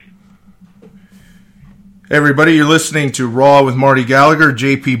Hey everybody, you're listening to Raw with Marty Gallagher,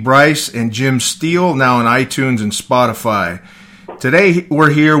 JP Bryce, and Jim Steele, now on iTunes and Spotify. Today we're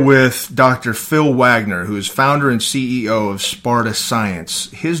here with Dr. Phil Wagner, who is founder and CEO of Sparta Science.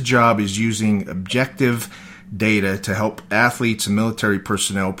 His job is using objective data to help athletes and military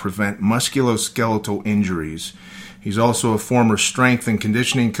personnel prevent musculoskeletal injuries. He's also a former strength and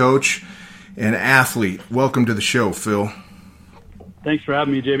conditioning coach and athlete. Welcome to the show, Phil. Thanks for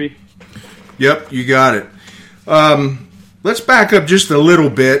having me, JB. Yep, you got it. Let's back up just a little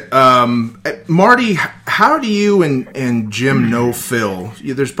bit. Marty, how do you and Jim know Phil?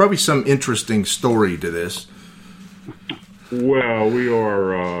 There's probably some interesting story to this. Well,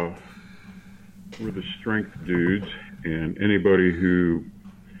 we're the strength dudes, and anybody who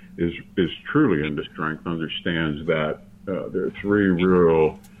is truly into strength understands that there are three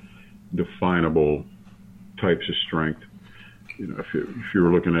real definable types of strength. You know, if you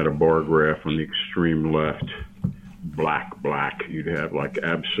were looking at a bar graph on the extreme left, black, you'd have like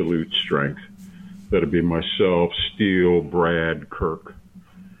absolute strength. That'd be myself, Steele, Brad, Kirk.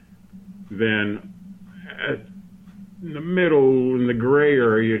 Then in the middle, in the gray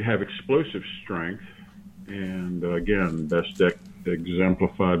area, you'd have explosive strength. And again, best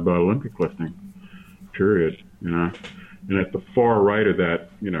exemplified by Olympic lifting, period, you know. And at the far right of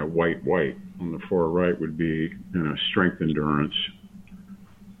that, you know, white, on the far right would be, you know, strength endurance.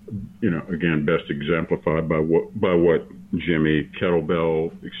 You know, again, best exemplified by what Jimmy,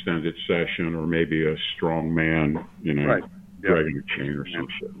 kettlebell extended session, or maybe a strong man, you know, right. Dragging a chain or some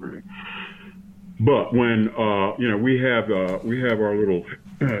shit, right? But when you know, we have our little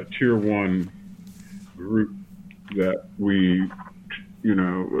tier 1 group that we, you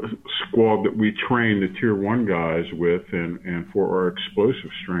know, squad that we train the tier 1 guys with, and for our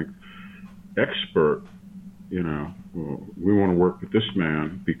explosive strength expert, you know, we want to work with this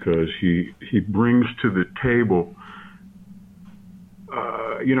man because he brings to the table,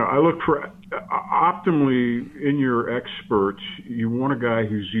 you know, I look for optimally in your experts, you want a guy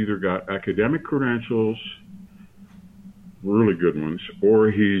who's either got academic credentials, really good ones,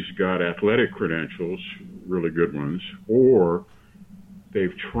 or he's got athletic credentials, really good ones, or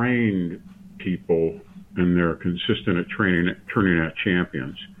they've trained people and they're consistent at turning out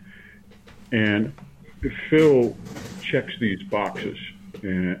champions. And Phil checks these boxes,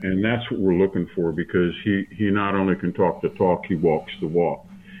 and that's what we're looking for, because he not only can talk the talk, he walks the walk.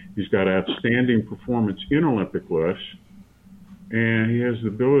 He's got outstanding performance in Olympic lifts, and he has the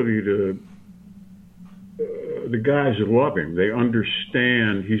ability to, the guys love him. They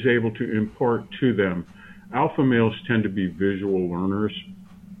understand. He's able to impart to them. Alpha males tend to be visual learners.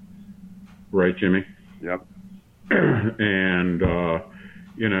 Right, Jimmy? Yep. And,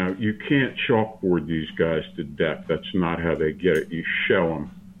 you know, you can't chalkboard these guys to death. That's not how they get it. You show them.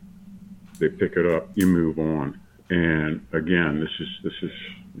 They pick it up. You move on. And again, this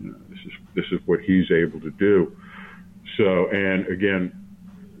is what he's able to do. So, and again,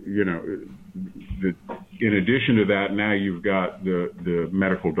 you know, in addition to that, now you've got the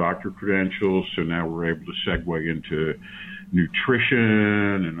medical doctor credentials. So now we're able to segue into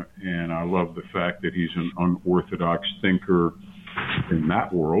nutrition, and I love the fact that he's an unorthodox thinker in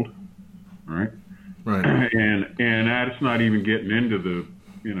that world, right? And that's not even getting into the,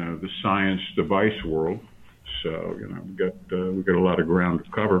 you know, the science device world. So, you know, we got a lot of ground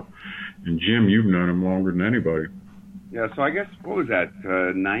to cover. And Jim, you've known him longer than anybody. Yeah. So I guess, what was that?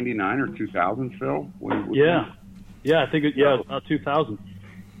 99 or 2000, Phil? Yeah, I think it was about 2000.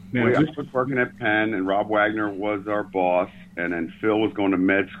 Now, I was working at Penn, and Rob Wagner was our boss, and then Phil was going to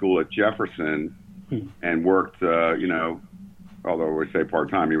med school at Jefferson and worked, you know, although we say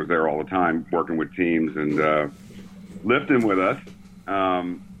part-time, he was there all the time working with teams and lifting with us.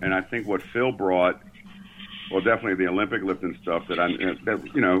 And I think what Phil brought, well, definitely the Olympic lifting stuff that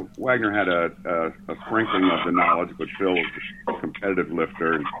you know, Wagner had a sprinkling of the knowledge, but Phil was a competitive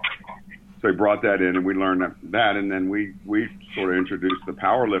lifter. And so he brought that in, and we learned that, and then we sort of introduced the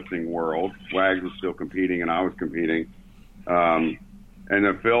powerlifting world. Wags was still competing, and I was competing. And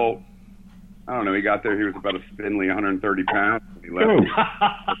then Phil, I don't know, he got there, he was about a spindly 130 pounds. He left.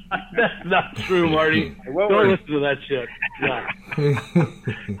 That's not true, Marty. Don't listen to that shit. Yeah.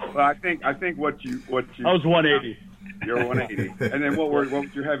 Well, I think what you I was 180. You're 180. And then what was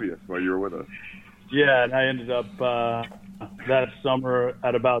your heaviest while you were with us? Yeah, and I ended up that summer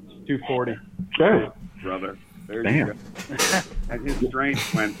at about 240. Oh, brother. There you go. And his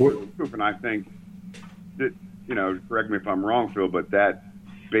strength went through the roof, and I think that, you know, correct me if I'm wrong, Phil, but that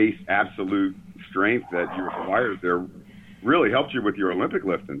base absolute strength that you acquired there really helped you with your Olympic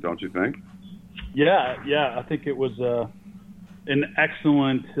lifting, don't you think? Yeah. I think it was an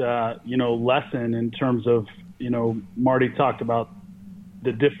excellent, lesson in terms of, Marty talked about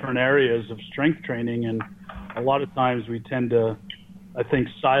the different areas of strength training. And a lot of times we tend to, I think,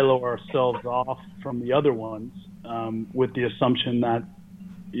 silo ourselves off from the other ones with the assumption that,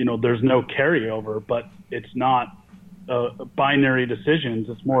 there's no carryover, but it's not binary decisions.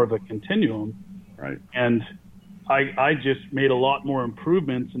 It's more of a continuum. Right. And I just made a lot more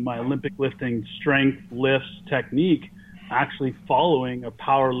improvements in my Olympic lifting strength, lifts, technique, actually following a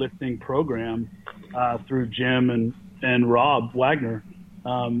powerlifting program through Jim and Rob Wagner.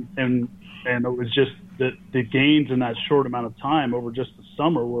 And it was just the gains in that short amount of time over just the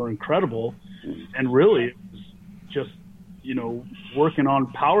summer were incredible. And really, it was just, working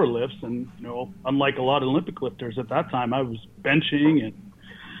on power lifts. And, unlike a lot of Olympic lifters at that time, I was benching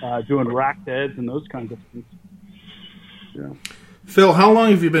and doing rack deads and those kinds of things. Yeah. Phil, how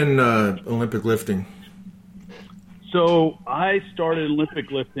long have you been Olympic lifting? So I started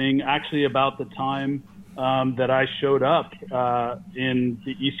Olympic lifting actually about the time that I showed up in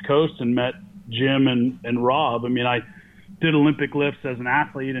the East Coast and met Jim and Rob. I mean, I did Olympic lifts as an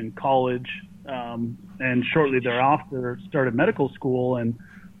athlete in college, and shortly thereafter started medical school. And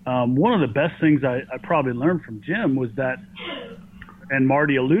one of the best things I probably learned from Jim was that, and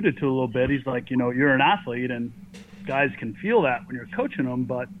Marty alluded to a little bit, he's like, you're an athlete and guys can feel that when you're coaching them,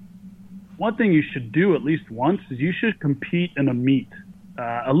 but one thing you should do at least once is you should compete in a meet,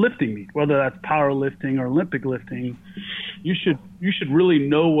 a lifting meet, whether that's powerlifting or Olympic lifting. You should really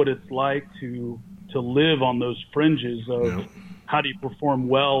know what it's like to live on those fringes of how do you perform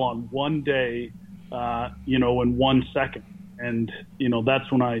well on one day, in 1 second. And,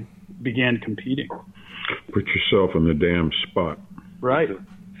 that's when I began competing. Put yourself in the damn spot. Right.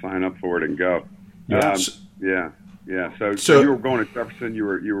 Sign up for it and go. Yes. Yeah. So you were going to Jefferson. You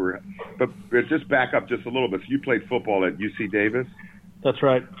were, but just back up just a little bit. So you played football at UC Davis. That's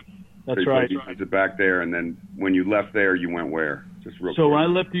right. That's right. You played back there, and then when you left there, you went where? Just real. So quick. when I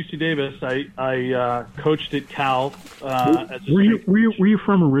left UC Davis, I coached at Cal. Where you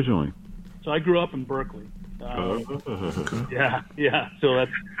from originally? So I grew up in Berkeley. Yeah. So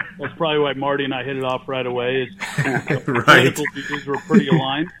that's probably why Marty and I hit it off right away. Right. Political views were pretty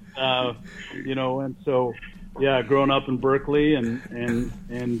aligned, and so. Yeah, growing up in Berkeley and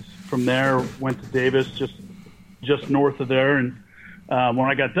from there went to Davis, just north of there. And when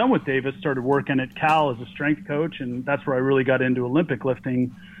I got done with Davis, started working at Cal as a strength coach, and that's where I really got into Olympic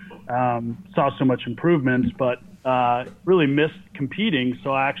lifting. Saw so much improvements, but really missed competing.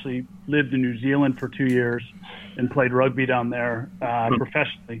 So I actually lived in New Zealand for 2 years and played rugby down there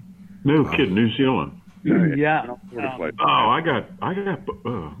professionally. No kidding, New Zealand. Yeah. We'll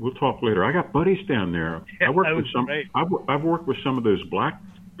talk later. I got buddies down there. Yeah, I've worked with some of those black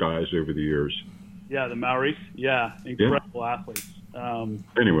guys over the years. Yeah, the Maoris. Yeah, incredible athletes.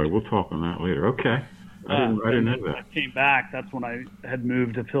 Anyway, we'll talk on that later. Okay. I didn't know that. I came back. That's when I had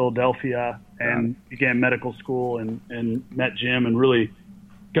moved to Philadelphia and began medical school and met Jim and really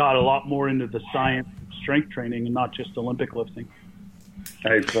got a lot more into the science of strength training and not just Olympic lifting.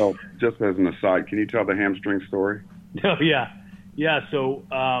 Hey, Phil, just as an aside, can you tell the hamstring story? Oh, yeah. Yeah, so,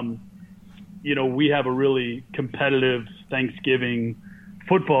 we have a really competitive Thanksgiving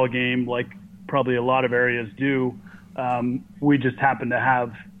football game like probably a lot of areas do. We just happen to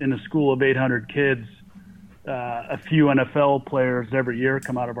have, in a school of 800 kids, a few NFL players every year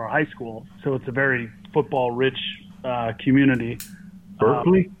come out of our high school. So it's a very football-rich community.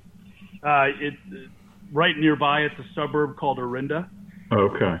 Berkeley? Right nearby, it's a suburb called Orinda.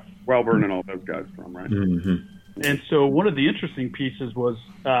 Okay. Welburn and all those guys from, right? Mm-hmm. And so one of the interesting pieces was,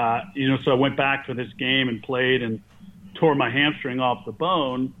 so I went back for this game and played and tore my hamstring off the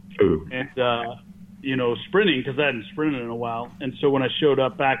bone. Ooh. And, sprinting because I hadn't sprinted in a while. And so when I showed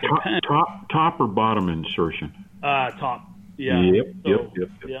up back at Penn. Top or bottom insertion? Top. Yeah. Yep.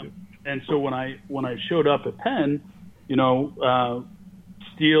 And so when I showed up at Penn,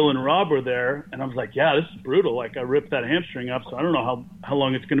 Steele and Rob were there, and I was like, yeah, this is brutal. Like, I ripped that hamstring up, so I don't know how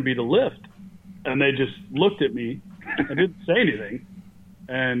long it's going to be to lift. And they just looked at me and didn't say anything.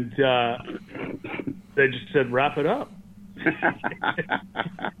 And they just said, wrap it up.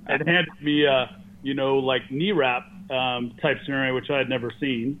 And handed me knee wrap type scenario, which I had never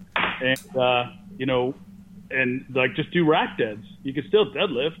seen. And, just do rack deads. You can still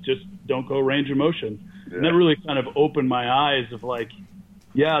deadlift, just don't go range of motion. Yeah. And that really kind of opened my eyes of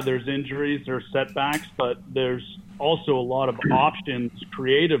there's injuries, there's setbacks, but there's also a lot of options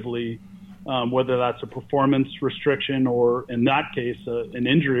creatively, whether that's a performance restriction or, in that case, an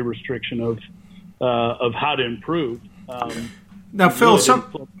injury restriction of how to improve. Now, Phil,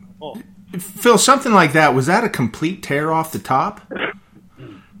 Phil, something like that, was that a complete tear off the top?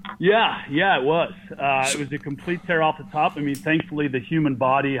 Yeah, it was. It was a complete tear off the top. I mean, thankfully, the human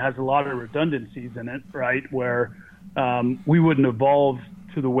body has a lot of redundancies in it, right? Where we wouldn't evolve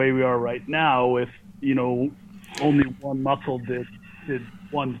to the way we are right now if, only one muscle did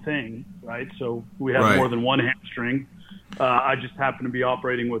one thing, right? So we have more than one hamstring. I just happen to be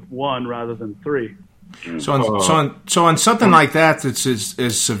operating with one rather than three. So on something like that that's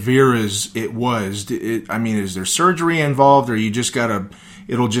as severe as it was, is there surgery involved, or you just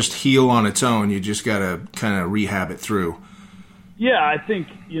it'll just heal on its own? You just gotta kind of rehab it through. Yeah, I think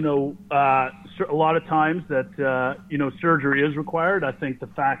a lot of times that surgery is required. I think the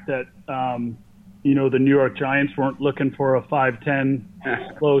fact that the New York Giants weren't looking for a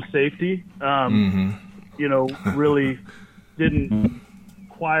 5'10" slow safety, really didn't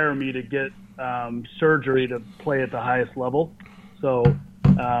require me to get surgery to play at the highest level. So,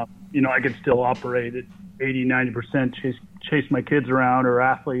 I could still operate at 80-90%, chase my kids around or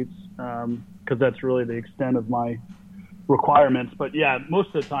athletes, because that's really the extent of my requirements. But yeah,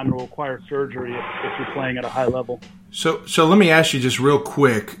 most of the time it will require surgery if you're playing at a high level. So let me ask you just real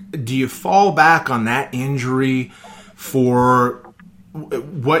quick, do you fall back on that injury for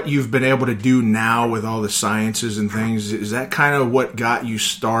what you've been able to do now with all the sciences and things? Is that kind of what got you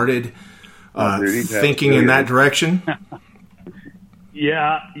started thinking in that direction?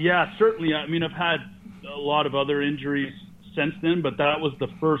 Yeah, certainly. I mean, I've had a lot of other injuries since then, but that was the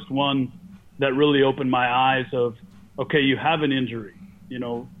first one that really opened my eyes of, okay, you have an injury,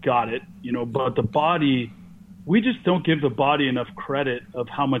 got it, but the body, we just don't give the body enough credit of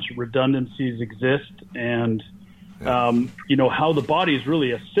how much redundancies exist and, how the body is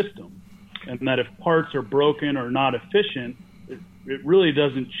really a system, and that if parts are broken or not efficient, it really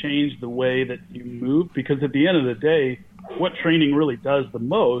doesn't change the way that you move, because at the end of the day, what training really does the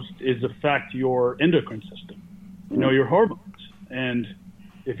most is affect your endocrine system, your hormones. And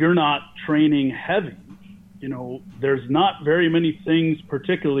if you're not training heavy, there's not very many things,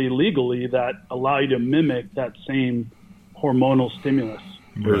 particularly legally, that allow you to mimic that same hormonal stimulus.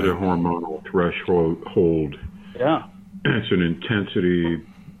 There's a hormonal threshold. Yeah. It's an intensity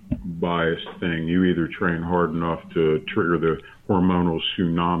biased thing. You either train hard enough to trigger the hormonal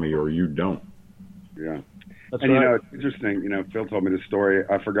tsunami or you don't. Yeah. That's and, right. It's interesting. Phil told me the story.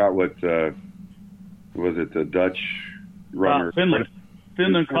 I forgot what, was it the Dutch runner?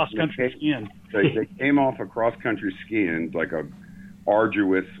 Finland cross-country skiing. They came off a cross-country skiing, like a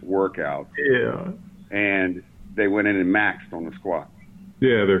arduous workout. Yeah. And they went in and maxed on the squat.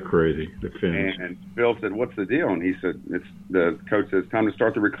 Yeah, they're crazy, the Finns. And Phil said, "What's the deal?" And he said, the coach says, "It's time to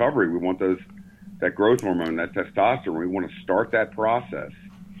start the recovery. We want that growth hormone, that testosterone. We want to start that process,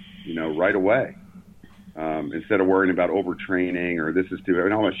 right away. Instead of worrying about overtraining or this is too.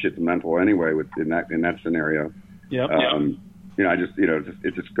 All that shit's mental anyway. In that scenario. Yep.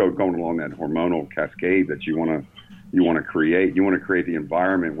 It's just going along that hormonal cascade that you want to create. You want to create the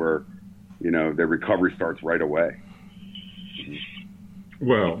environment where, the recovery starts right away."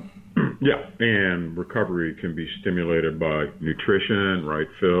 Well, yeah, and recovery can be stimulated by nutrition, right,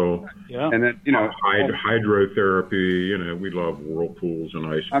 Phil? Yeah. And then, hydrotherapy, we love whirlpools and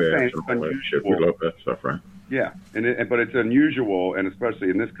ice baths and all that shit. We love that stuff, right? Yeah, but it's unusual, and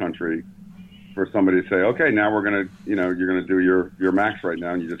especially in this country, for somebody to say, okay, now we're going to, you're going to do your max right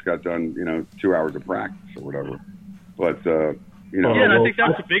now, and you just got done, 2 hours of practice or whatever. But, Yeah, and I think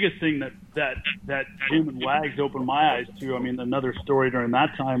that's the biggest thing that Jim and Wags opened my eyes to. I mean, another story during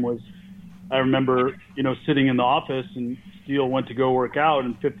that time was, I remember, sitting in the office and Steele went to go work out,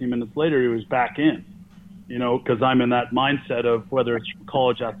 and 15 minutes later he was back in, because I'm in that mindset of whether it's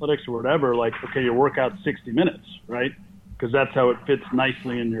college athletics or whatever, like, okay, your workout's 60 minutes, right? Because that's how it fits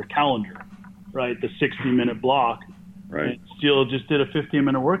nicely in your calendar, right? The 60-minute block. Right. And Steele just did a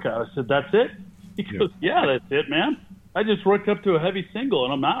 15-minute workout. I said, "That's it?" He goes, "Yeah, that's it, man. I just worked up to a heavy single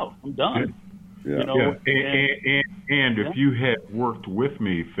and I'm out. I'm done." Yeah. And if you had worked with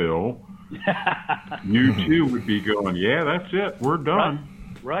me, Phil, you too would be going, "Yeah, that's it. We're done."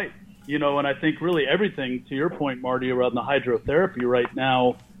 Right. And I think really everything, to your point, Marty, around the hydrotherapy right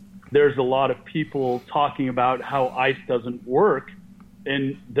now, there's a lot of people talking about how ice doesn't work.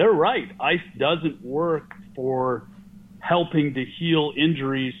 And they're right. Ice doesn't work for helping to heal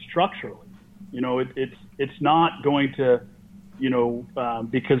injuries structurally. It's not going to,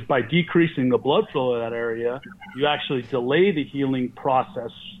 because by decreasing the blood flow of that area, you actually delay the healing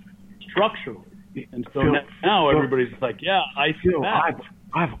process structurally. And so now everybody's like, "Yeah, ice is bad."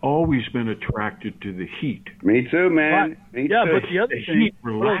 I've always been attracted to the heat. Me too, man. Me yeah, too. but the other thing, heat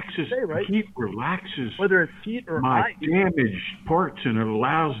relaxes. Say, right? Heat relaxes. Whether it's heat or my ice. damaged parts, and it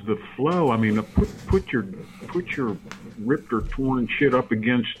allows the flow. I mean, put your ripped or torn shit up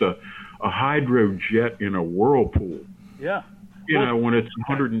against a hydro jet in a whirlpool. Yeah. You know, when it's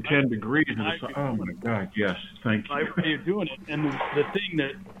 110 degrees, and it's like, oh my God, yes, thank you. I way of doing it. And the thing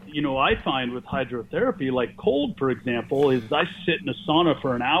that, you know, I find with hydrotherapy, like cold, for example, is I sit in a sauna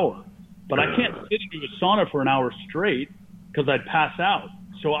for an hour, but I can't sit into a sauna for an hour straight because I'd pass out.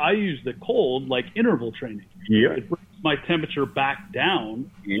 So I use the cold like interval training. Yeah. It brings my temperature back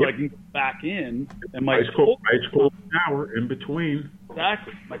down so I can go back in, and my ice cold shower in between.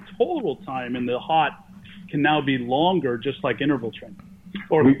 Exactly. My total time in the hot can now be longer, just like interval training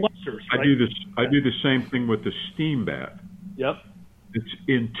or clusters. Right? I do the same thing with the steam bath. Yep. It's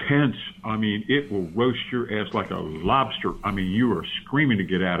intense. I mean, it will roast your ass like a lobster. I mean, you are screaming to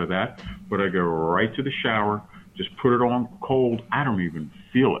get out of that, but I go right to the shower, just put it on cold. I don't even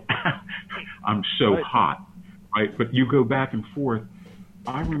feel it. I'm so hot, right? But you go back and forth.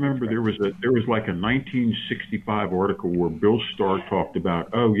 I remember there was like a 1965 article where Bill Starr talked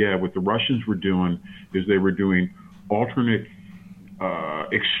about, oh yeah, what the Russians were doing is they were doing alternate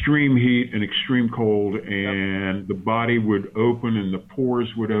extreme heat and extreme cold, and the body would open and the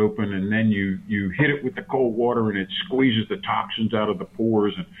pores would open, and then you hit it with the cold water and it squeezes the toxins out of the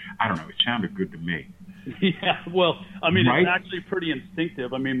pores, and I don't know, it sounded good to me. Yeah, well, I mean, It's actually pretty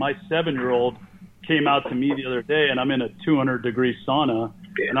instinctive. I mean, my 7-year-old came out to me the other day, and I'm in a 200-degree sauna,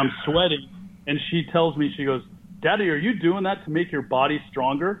 and I'm sweating, and she tells me, she goes, "Daddy, are you doing that to make your body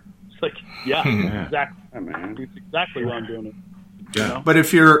stronger?" It's like, yeah. Exactly. It's exactly why I'm doing it. Yeah. You know? But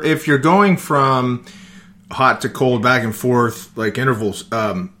if you're going from hot to cold back and forth like intervals,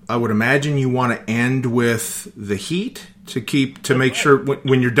 I would imagine you want to end with the heat to make sure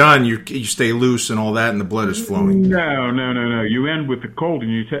when you're done you stay loose and all that and the blood is flowing. No. You end with the cold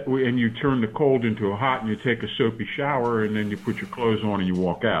and you turn the cold into a hot and you take a soapy shower and then you put your clothes on and you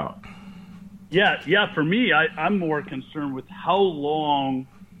walk out. Yeah. For me, I'm more concerned with how long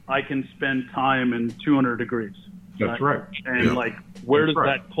I can spend time in 200 degrees. That's right. And where does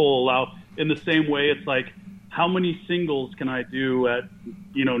that pull out? In the same way, it's like, how many singles can I do at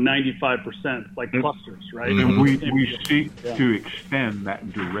 95%, like clusters, right? And we seek to extend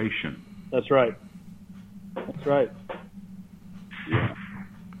that duration. That's right. Yeah.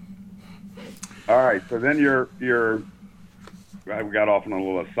 All right. So then we got off on a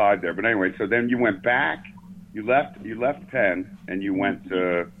little aside there, but anyway. So then you went back. You left Penn and you went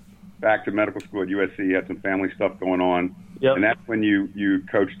back to medical school at USC. You had some family stuff going on. Yep. And that's when you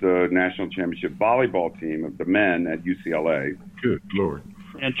coached the national championship volleyball team of the men at UCLA. Good Lord.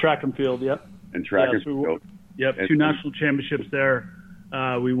 And track and field, yep. And track and field. Yep, 2 national championships there.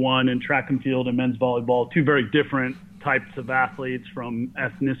 We won in track and field and men's volleyball. 2 very different types of athletes, from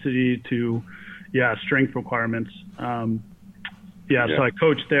ethnicity to, strength requirements. So I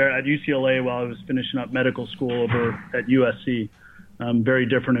coached there at UCLA while I was finishing up medical school over at USC. Very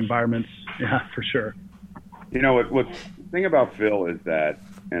different environments, for sure. You know, what's the thing about Phil is that,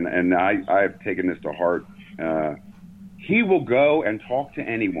 and I've taken this to heart, he will go and talk to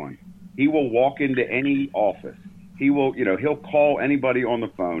anyone. He will walk into any office. He will, he'll call anybody on the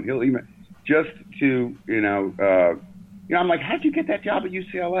phone. He'll even, just to, I'm like, how'd you get that job at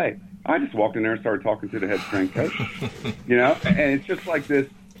UCLA? I just walked in there and started talking to the head strength coach, and it's just like this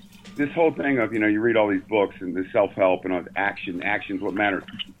whole thing of, you read all these books and the self-help and all this action's what matters.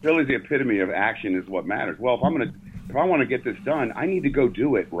 Phil is the epitome of action is what matters. Well, if I want to get this done, I need to go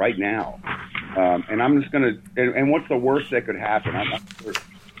do it right now. And I'm just going to, and what's the worst that could happen? I'm not sure,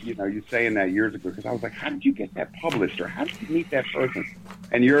 you saying that years ago, because I was like, how did you get that published, or how did you meet that person?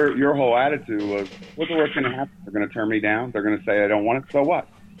 And your whole attitude was, what's the worst going to happen? They're going to turn me down. They're going to say I don't want it. So what?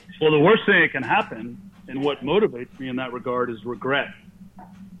 Well, the worst thing that can happen, and what motivates me in that regard, is regret.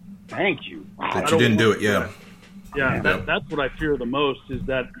 Thank you. That you didn't do it, Yeah, that's what I fear the most, is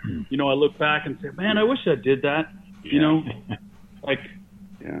that, I look back and say, man, I wish I did that. Now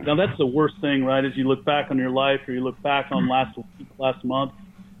that's the worst thing, right? Is you look back on your life, or you look back on last month,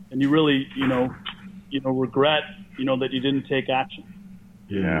 and you really, regret, that you didn't take action.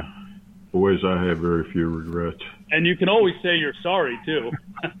 Yeah. Boys, I have very few regrets. And you can always say you're sorry too,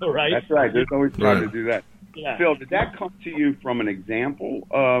 right? That's right. There's always time to do that. Yeah. Phil, did that come to you from an example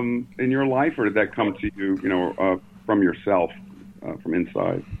in your life, or did that come to you, from yourself, from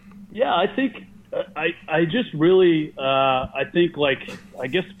inside? Yeah, I think I just really I think I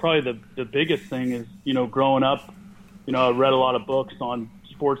guess probably the biggest thing is growing up, I read a lot of books on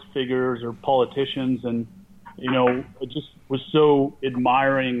sports figures or politicians, and I just was so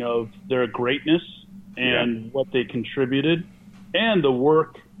admiring of their greatness and what they contributed and the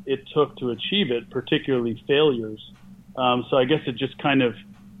work it took to achieve it, particularly failures. So I guess it just kind of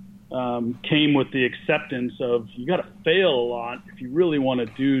came with the acceptance of you got to fail a lot if you really want to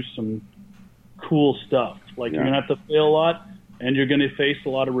do some cool stuff. Like you're going to have to fail a lot and you're going to face a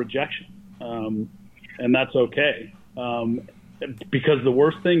lot of rejection. And that's okay. Because the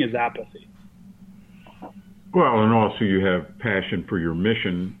worst thing is apathy. Well, and also you have passion for your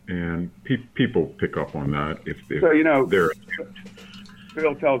mission, and people pick up on that if they're.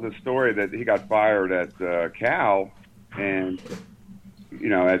 Phil tells a story that he got fired at Cal, and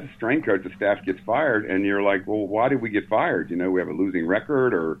as a strength coach, the staff gets fired, and you're like, well, why did we get fired? We have a losing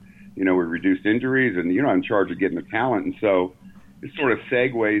record, or we reduced injuries, and you're not in charge of getting the talent, and so it sort of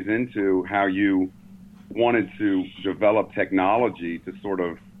segues into how you wanted to develop technology to sort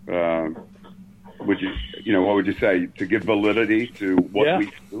of. What would you say to give validity to what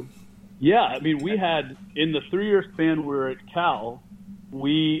we do? Yeah, I mean, we had in the 3-year span we were at Cal,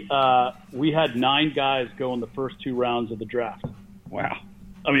 we had 9 guys go in the first 2 rounds of the draft. Wow.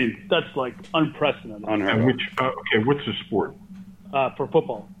 I mean, that's like unprecedented. And what's the sport? For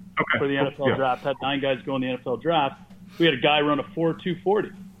football. Okay. For the NFL draft, had 9 guys go in the NFL draft. We had a guy run a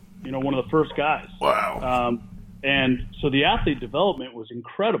 4.240. One of the first guys. Wow. And so the athlete development was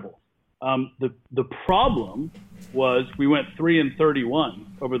incredible. The problem was we went 3-31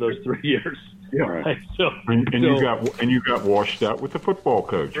 over those 3 years. Yeah. Right? So you got washed out with the football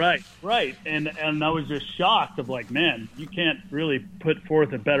coach. Right. And I was just shocked of like, man, you can't really put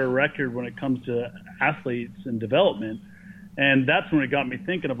forth a better record when it comes to athletes and development. And that's when it got me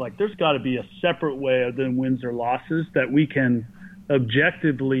thinking of like, there's got to be a separate way other than wins or losses that we can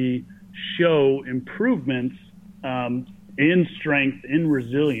objectively show improvements in strength, in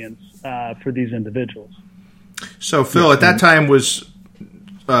resilience for these individuals. So, Phil, at that time was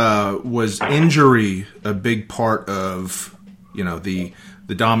injury a big part of the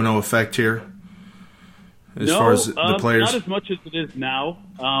domino effect here? As far as the players, not as much as it is now.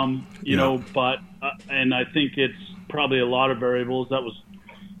 But and I think it's probably a lot of variables. That was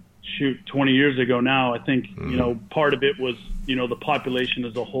 20 years ago now. I think part of it was the population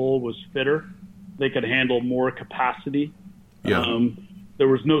as a whole was fitter. They could handle more capacity. Yeah. There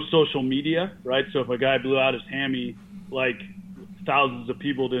was no social media, right? So if a guy blew out his hammy, like thousands of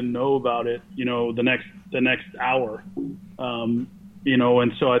people didn't know about it, the next hour. And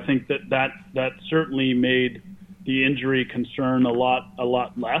so I think that certainly made the injury concern a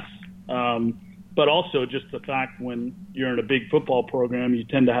lot less. But also just the fact when you're in a big football program, you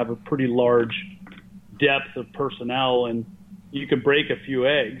tend to have a pretty large depth of personnel, and you could break a few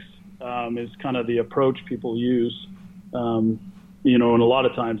eggs. Is kind of the approach people use, and a lot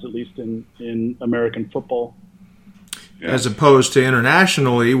of times, at least in American football. Yeah. As opposed to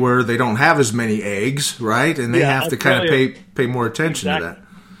internationally, where they don't have as many eggs, right? And they have to kind of pay more attention to that.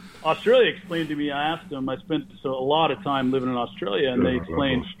 Australia explained to me. I asked them. I spent a lot of time living in Australia, and they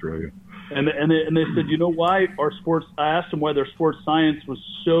explained. Australia. And they said, why our sports? I asked them why their sports science was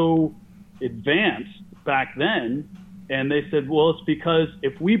so advanced back then. And they said, well, it's because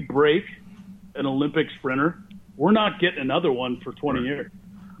if we break an Olympic sprinter, we're not getting another one for 20 years.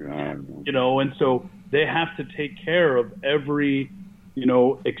 And so they have to take care of every,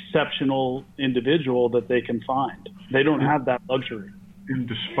 exceptional individual that they can find. They don't have that luxury. And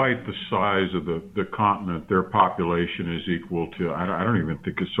despite the size of the continent, their population is equal to, I don't even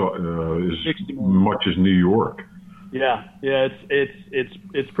think it's as much as New York. Yeah,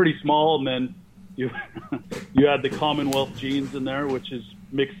 it's pretty small, and then you had the Commonwealth genes in there, which is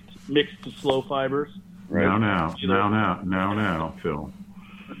mixed to slow fibers. Right. Now, Phil.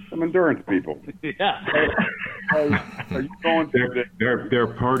 Some endurance people. Yeah. Are you going through they're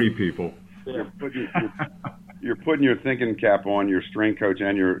party people. Yeah. You're putting your thinking cap on, your strength coach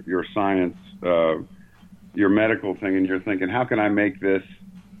and your science, your medical thing, and you're thinking, how can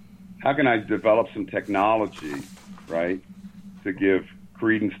I develop some technology, right, to give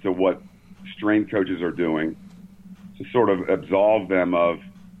credence to what strength coaches are doing, to sort of absolve them of,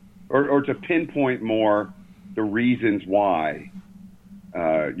 or to pinpoint more the reasons why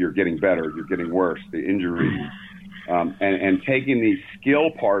you're getting better, you're getting worse, the injuries, and taking the skill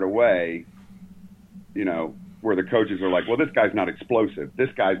part away, where the coaches are like, well, this guy's not explosive, this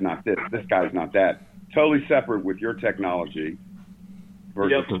guy's not this guy's not that. Totally separate with your technology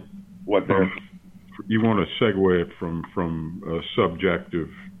versus what they're. You want to segue it from subjective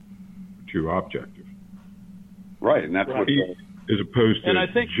to objective. Right, and that's what. As opposed to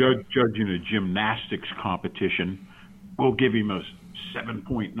judging a gymnastics competition, we'll give him a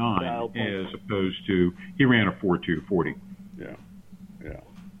 7.9 as opposed to he ran a 4.240. Yeah.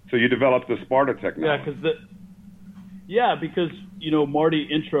 So you developed the Sparta technology. Because Marty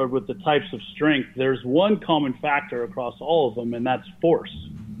introed with the types of strength. There's one common factor across all of them, and that's force.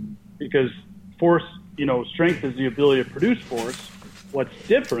 Because force, strength is the ability to produce force. What's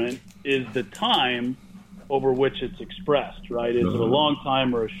different is the time over which it's expressed, right? Is it a long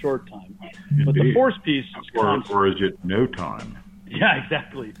time or a short time? But the force piece is constant. Or is it no time? Yeah,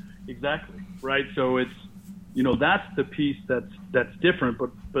 exactly, right? So it's, that's the piece that's different,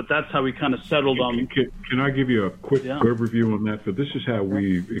 but that's how we kind of settled on. Can I give you a quick overview on that? But this is how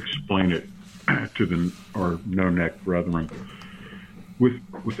we explain it to our no-neck brethren.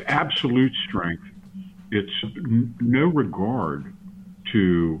 With absolute strength, it's no regard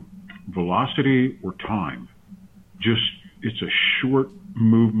to velocity or time. It's a short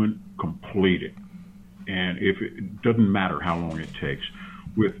movement completed. And it doesn't matter how long it takes.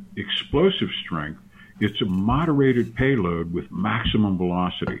 With explosive strength, it's a moderated payload with maximum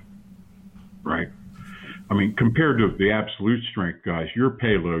velocity, right? I mean, compared to the absolute strength guys, your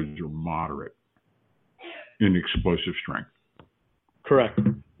payloads are moderate in explosive strength. Correct.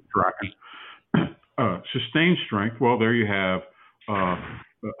 Sustained strength, well, there you have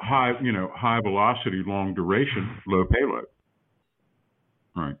high velocity, long duration, low payload,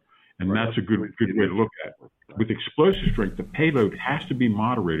 right? And that's a good way to look at it. With explosive strength, the payload has to be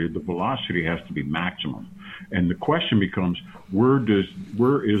moderated, the velocity has to be maximum. And the question becomes, where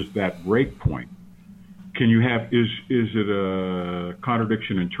is that break point? Can you have, is it a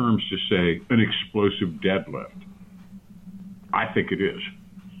contradiction in terms to say an explosive deadlift? I think it is.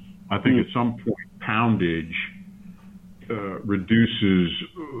 I think at some point poundage reduces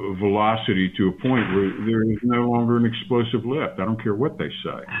velocity to a point where there is no longer an explosive lift. I don't care what they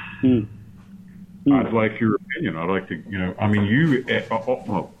say. I'd like your opinion. I'd like to,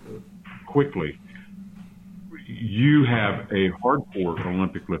 quickly, you have a hardcore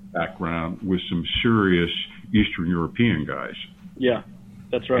Olympic lift background with some serious Eastern European guys. Yeah,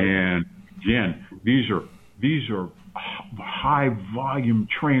 that's right. And again, these are high volume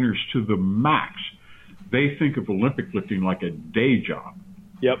trainers to the max. They think of Olympic lifting like a day job.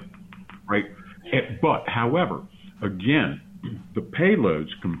 Yep. Right. But however, again, the payloads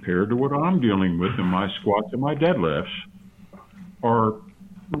compared to what I'm dealing with in my squats and my deadlifts are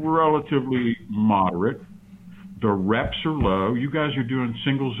relatively moderate. The reps are low. You guys are doing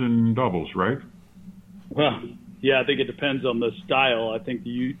singles and doubles, right? Well, yeah, I think it depends on the style. I think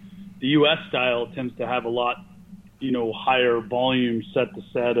the U.S. style tends to have a lot, higher volume set to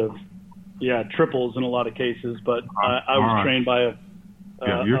set of, triples in a lot of cases. But I was trained by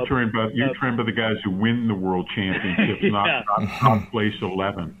you're trained by the guys who win the world championships, not place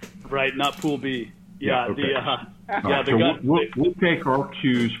 11. Right, not Pool B. Yeah, okay. We'll take our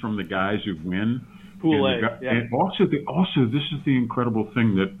cues from the guys who win. Pool A. And also this is the incredible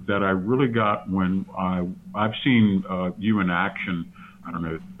thing that I really got when I've seen you in action. I don't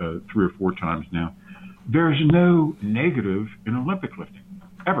know 3 or 4 times now. There's no negative in Olympic lifting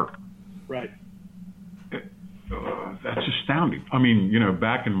ever. Right. That's astounding. I mean,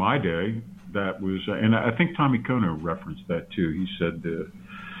 back in my day, that was, and I think Tommy Kono referenced that too. He said the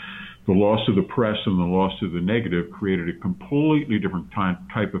loss of the press and the loss of the negative created a completely different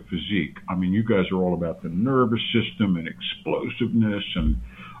type of physique. I mean, you guys are all about the nervous system and explosiveness, and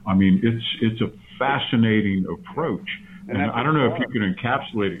I mean, it's a fascinating approach. And I don't know if you could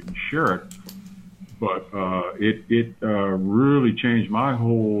encapsulate it and share it, but it really changed my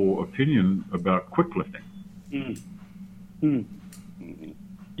whole opinion about quick lifting.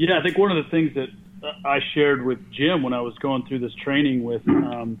 Yeah, I think one of the things that I shared with Jim when I was going through this training with,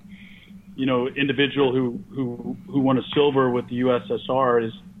 individual who won a silver with the USSR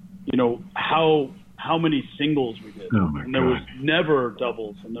is, how many singles we did. Oh my and there God. was never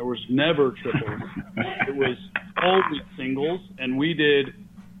doubles and there was never triples. It was always singles, and we did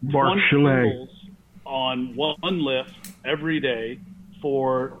 20 singles on one lift every day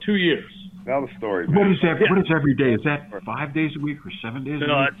for 2 years. Tell the story. What is that? What is every day? Is that 5 days a week or 7 days a week?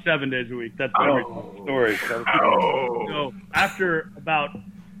 No, it's 7 days a week. That's story. So after about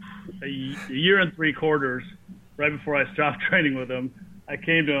a year and 3/4, right before I stopped training with him, I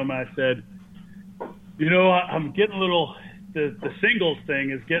came to him and I said, I'm getting a little, the singles thing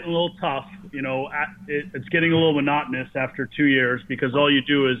is getting a little tough. It's getting a little monotonous after 2 years, because all you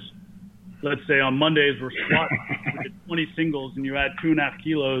do is, let's say on Mondays we're squatting, we did 20 singles and you add 2.5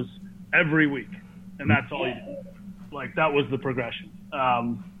 kilos every week, and that's all you do. Like, that was the progression.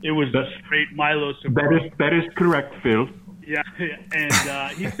 It was the straight Milo Saburo. That is correct, Phil. Yeah, and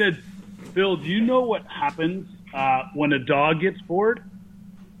he said, Phil, do you know what happens when a dog gets bored?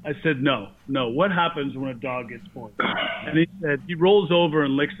 I said, no. What happens when a dog gets bored? And he said, he rolls over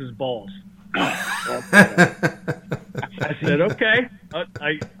and licks his balls. I said, okay,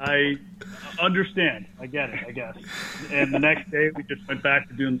 I understand. I get it, I guess. And the next day, we just went back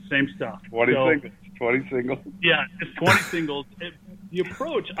to doing the same stuff. 20 singles. Yeah, just 20 singles. The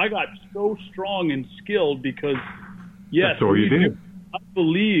approach, I got so strong and skilled because, yes, that's all you did. I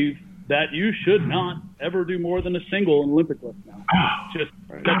believe that you should not ever do more than a single in Olympic lift now.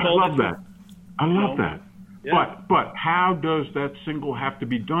 I love that. I love that. Yeah. But how does that single have to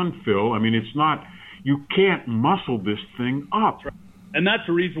be done, Phil? I mean, it's not, you can't muscle this thing up. That's right. And that's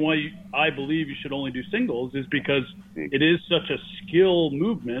the reason why I believe you should only do singles, is because it is such a skill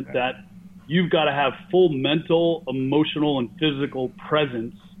movement that you've got to have full mental, emotional, and physical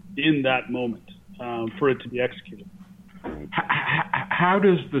presence in that moment for it to be executed. How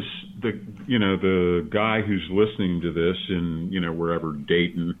does the guy who's listening to this in, wherever,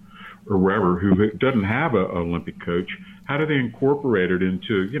 Dayton or wherever, who doesn't have an Olympic coach, how do they incorporate it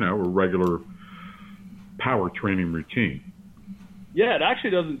into, a regular power training routine? Yeah, it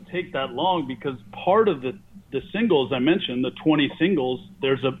actually doesn't take that long, because part of the singles I mentioned, the 20 singles,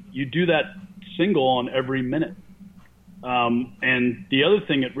 you do that single on every minute. And the other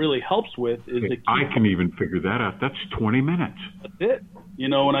thing it really helps with is I can even figure that out. That's 20 minutes. That's it.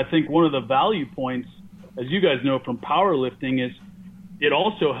 And I think one of the value points, as you guys know from powerlifting, is it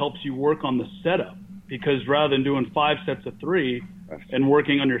also helps you work on the setup, because rather than doing 5 sets of 3 and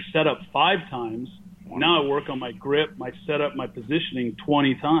working on your setup 5 times, now I work on my grip, my setup, my positioning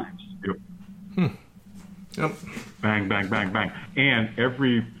 20 times. Yep. Yep. Bang, bang, bang, bang. And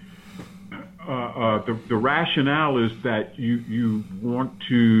every the rationale is that you want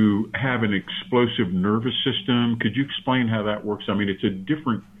to have an explosive nervous system. Could you explain how that works? I mean,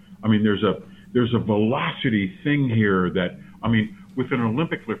 there's a velocity thing here that, with an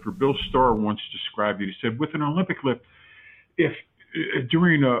Olympic lifter, Bill Starr once described it. He said, with an Olympic lift, if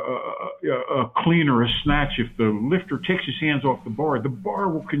during a clean or a snatch, if the lifter takes his hands off the bar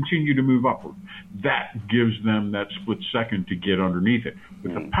will continue to move upward. That gives them that split second to get underneath it.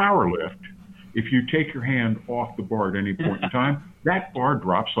 With a power lift, if you take your hand off the bar at any point in time, that bar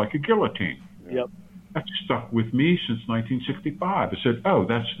drops like a guillotine. Yep. That's stuck with me since 1965. I said, oh,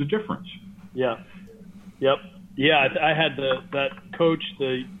 that's the difference. Yeah. Yep. Yeah, I had that coach,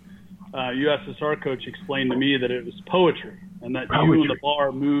 the USSR coach, explain to me that it was poetry, and that you and the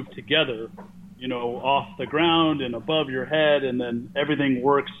bar move together, off the ground and above your head, and then everything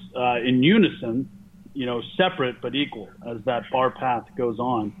works in unison, separate but equal as that bar path goes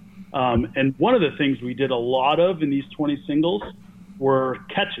on. And one of the things we did a lot of in these 20 singles were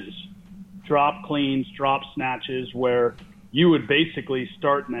catches, drop cleans, drop snatches, where you would basically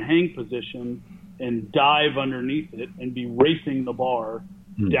start in a hang position and dive underneath it and be racing the bar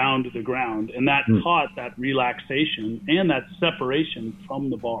down to the ground. And that taught that relaxation and that separation from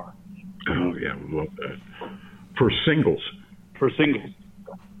the bar. Oh, yeah, we love that. For singles. So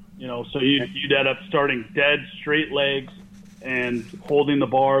you'd end up starting dead straight legs and holding the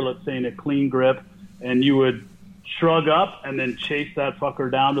bar, let's say in a clean grip, and you would shrug up and then chase that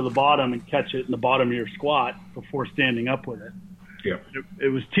fucker down to the bottom and catch it in the bottom of your squat before standing up with it. Yeah. It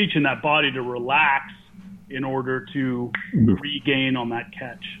was teaching that body to relax in order to regain on that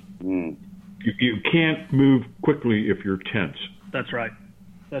catch. You can't move quickly if you're tense. That's right.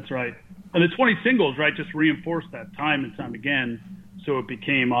 And the 20 singles, right, just reinforced that time and time again, so it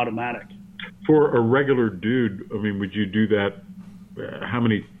became automatic. For a regular dude, would you do that? How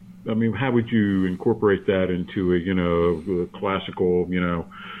would you incorporate that into a classical,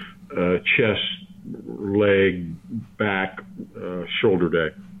 chest, leg, back, shoulder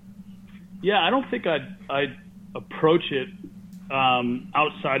day? Yeah, I don't think I'd approach it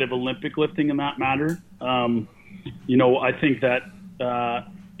outside of Olympic lifting in that matter. I think that I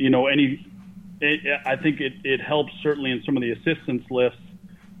think it helps certainly in some of the assistance lifts,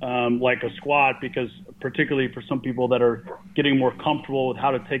 like a squat, because particularly for some people that are getting more comfortable with how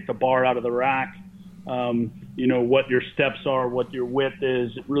to take the bar out of the rack, what your steps are, what your width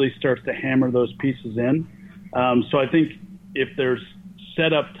is, it really starts to hammer those pieces in. So I think if there's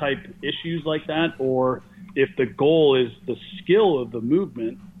setup type issues like that, or if the goal is the skill of the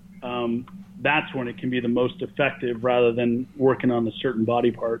movement, that's when it can be the most effective rather than working on a certain body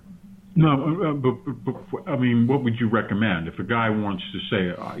part. No, but what would you recommend if a guy wants to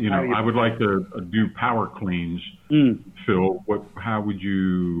say, I would like to do power cleans, Phil? How would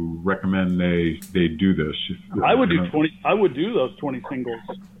you recommend they do this? I would do 20. I would do those 20 singles,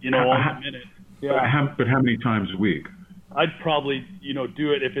 on a minute. Yeah. But how many times a week? I'd probably,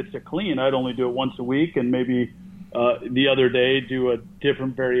 do it if it's a clean. I'd only do it once a week, and maybe the other day do a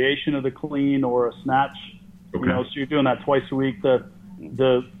different variation of the clean or a snatch. Okay. So you're doing that twice a week.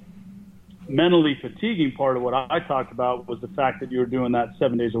 The mentally fatiguing part of what I talked about was the fact that you were doing that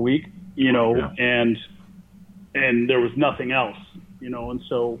 7 days a week, and there was nothing else, and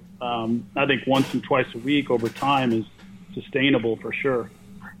so I think once and twice a week over time is sustainable for sure.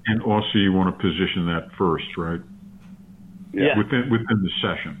 And also you want to position that first, right? Yeah. Within the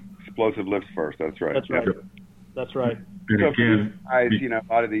session. Explosive lifts first. That's right. That's right. That's right. And So again, guys, a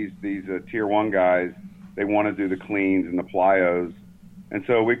lot of these tier 1 guys, they want to do the cleans and the plyos. And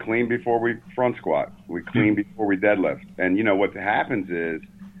so we clean before we front squat. We clean before we deadlift. And what happens is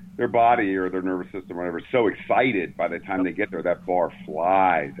their body or their nervous system or whatever is so excited by the time they get there, that bar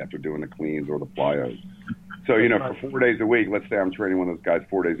flies after doing the cleans or the plyos. So, for 4 days a week, let's say I'm training one of those guys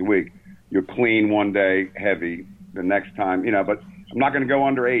 4 days a week, you'll clean one day heavy, the next time, but I'm not going to go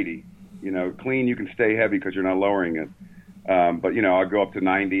under 80. Clean, you can stay heavy because you're not lowering it. But, I'll go up to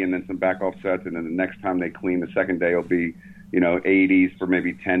 90 and then some back off sets. And then the next time they clean, the second day will be, 80s for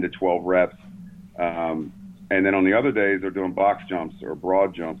maybe 10 to 12 reps. And then on the other days, they're doing box jumps or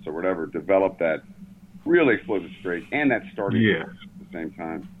broad jumps or whatever, develop that really explosive straight and that starting at the same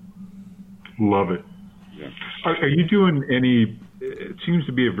time. Love it. Yeah. Are you doing any, it seems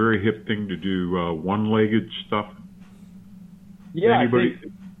to be a very hip thing to do one-legged stuff? Yeah. Anybody?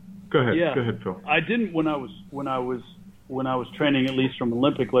 Go ahead. Yeah. Go ahead, Phil. I didn't when I was training, at least from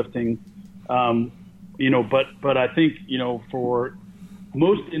Olympic lifting, but I think, for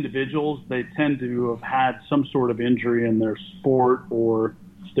most individuals, they tend to have had some sort of injury in their sport or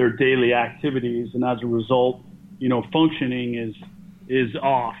their daily activities. And as a result, functioning is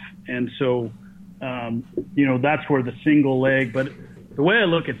off. And so, that's where the single leg, but the way I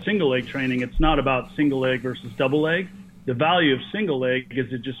look at single leg training, it's not about single leg versus double leg. The value of single leg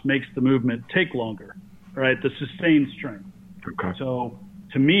is it just makes the movement take longer, right? The sustained strength. Okay. So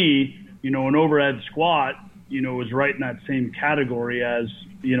to me, an overhead squat, is right in that same category as,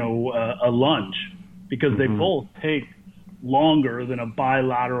 a lunge because they both take longer than a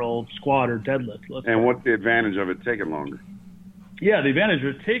bilateral squat or deadlift. And what's the advantage of it taking longer? Yeah, the advantage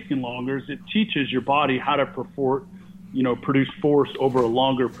of taking longer is it teaches your body how to produce force over a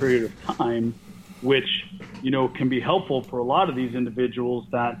longer period of time, which, can be helpful for a lot of these individuals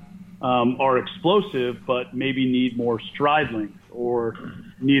that are explosive but maybe need more stride length or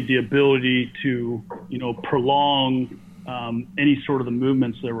need the ability to, prolong any sort of the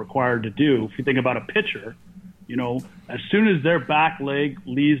movements they're required to do. If you think about a pitcher, as soon as their back leg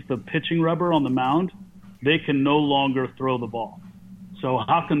leaves the pitching rubber on the mound, they can no longer throw the ball. So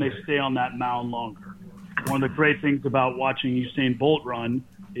how can they stay on that mound longer? One of the great things about watching Usain Bolt run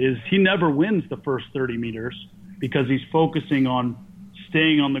is he never wins the first 30 meters because he's focusing on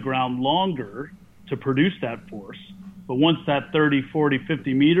staying on the ground longer to produce that force. But once that 30, 40,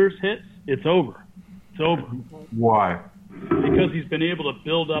 50 meters hits, it's over. It's over. Why? Because he's been able to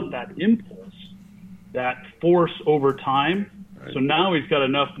build up that impulse, that force over time. So now he's got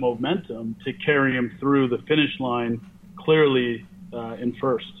enough momentum to carry him through the finish line clearly in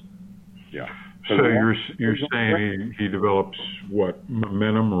first. Yeah. So you're saying he develops what,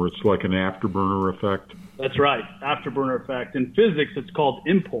 momentum, or it's like an afterburner effect? That's right, afterburner effect. In physics, it's called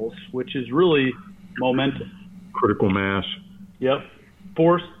impulse, which is really momentum. Critical mass. Yep.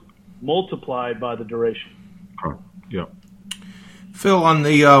 Force multiplied by the duration. Oh, yep. Phil, on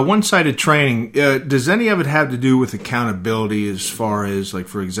the one-sided training, does any of it have to do with accountability as far as, like,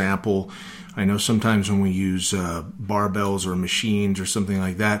 for example, I know sometimes when we use barbells or machines or something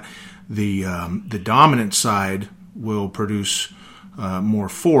like that, the dominant side will produce more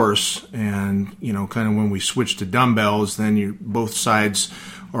force, and kind of when we switch to dumbbells, then both sides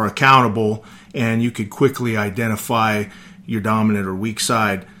are accountable, and you could quickly identify your dominant or weak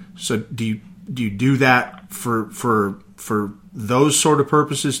side. So do you do that for those sort of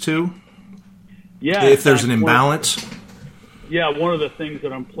purposes too? Yeah. If there's an imbalance. One of the things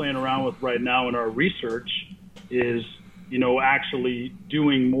that I'm playing around with right now in our research is, actually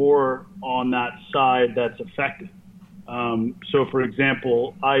doing more on that side that's effective. So, for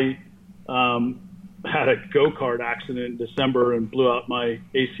example, I had a go-kart accident in December and blew out my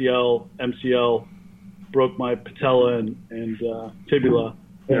ACL, MCL, broke my patella and tibia.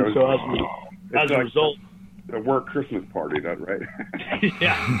 And so as a result... The work Christmas party, that right?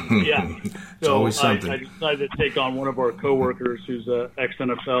 yeah. It's always something. I decided to take on one of our coworkers who's an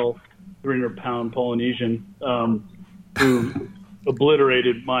ex-NFL 300-pound Polynesian who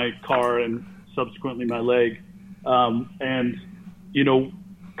obliterated my car and subsequently my leg. And,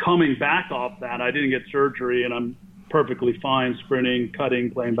 coming back off that, I didn't get surgery and I'm perfectly fine sprinting,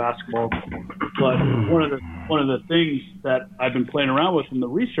 cutting, playing basketball. But one of the one of the things that I've been playing around with in the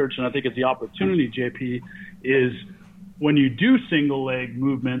research, and I think it's the opportunity, JP, is when you do single leg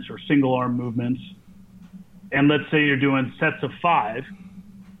movements or single arm movements, and let's say you're doing sets of 5,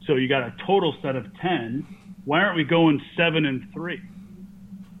 so you got a total set of 10, why aren't we going 7 and 3?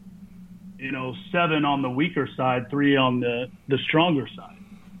 7 on the weaker side, 3 on the stronger side.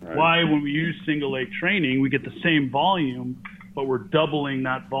 Right. Why, when we use single leg training, we get the same volume, but we're doubling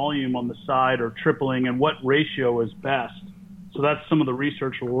that volume on the side or tripling, and what ratio is best? So that's some of the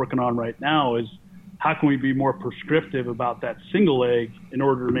research we're working on right now, is how can we be more prescriptive about that single leg in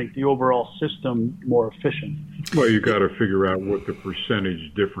order to make the overall system more efficient? Well, you got to figure out what the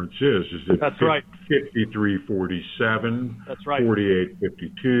percentage difference is. Is it That's right. 53-47? That's right.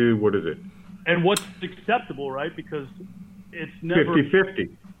 48-52? What is it? And what's acceptable, right? Because it's never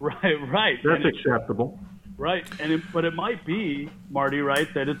 50-50. Right. That's acceptable. Right. But it might be, Marty, right,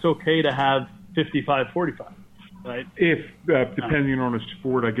 that it's okay to have 55-45. Right. If depending on a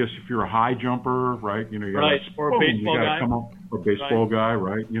sport, I guess if you're a high jumper, right, you right, or a baseball guy, come up, or a baseball guy,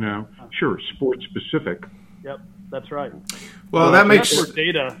 right, sure, sport specific. Yep, that's right. Well, that makes that's where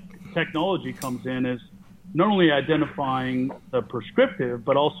data technology comes in, is not only identifying the prescriptive,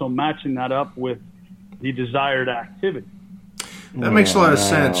 but also matching that up with the desired activity. That makes a lot of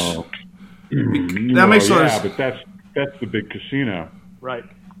sense. That makes a lot of sense. But that's the big casino, right?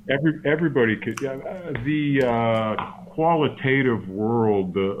 Everybody could. The qualitative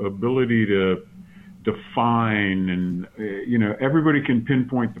world, the ability to define, and everybody can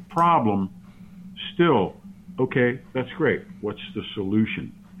pinpoint the problem. Still, okay, that's great. What's the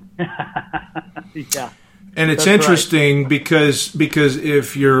solution? Yeah. And it's interesting, right, because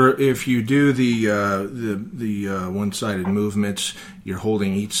if you do the one-sided movements, you're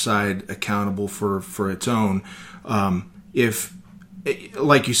holding each side accountable for its own. If,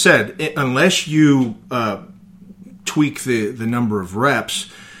 like you said, unless you tweak the number of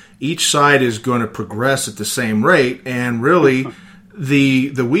reps, each side is going to progress at the same rate, and really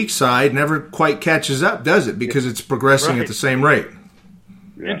the weak side never quite catches up, does it? Because it's progressing at the same rate.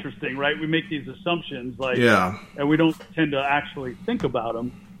 Yeah. Interesting, right? We make these assumptions, and we don't tend to actually think about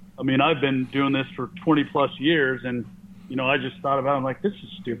them. I mean, I've been doing this for 20 plus years, and I just thought about it. I'm like, this is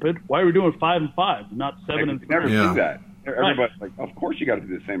stupid. Why are we doing 5 and 5, not 7 and 3? Never do that. Everybody's like, of course you got to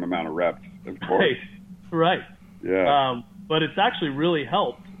do the same amount of reps. Of course. Right. Yeah. But it's actually really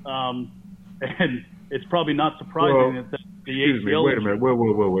helped, and it's probably not surprising that the ACL. Excuse me. Wait a minute.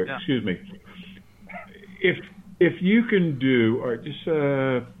 Wait. Yeah. Excuse me. If you can do, all right, just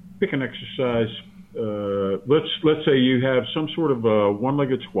pick an exercise. Let's say you have some sort of a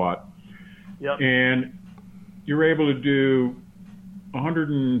one-legged squat, and you're able to do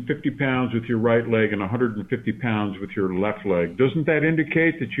 150 pounds with your right leg and 150 pounds with your left leg. Doesn't that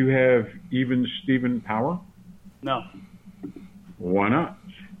indicate that you have even Steven power? No. Why not?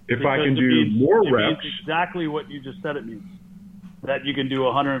 If because I can do more reps, means exactly what you just said it means. That you can do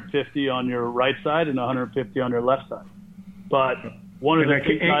 150 on your right side and 150 on your left side. But one of the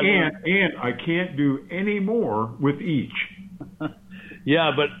things I can't do any more with each.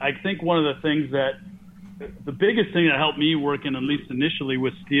 Yeah, but I think one of the things that the biggest thing that helped me working, at least initially,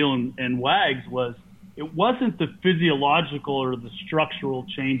 with Steele and Wags was it wasn't the physiological or the structural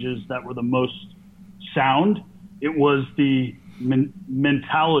changes that were the most sound. It was the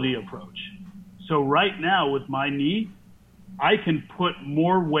mentality approach. So right now with my knee, I can put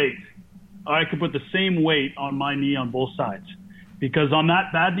more weight, or I can put the same weight on my knee on both sides. Because on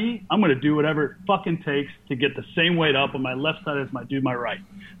that bad knee, I'm going to do whatever it fucking takes to get the same weight up on my left side as I do my right.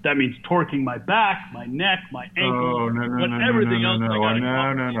 That means torquing my back, my neck, my ankle, everything else. No.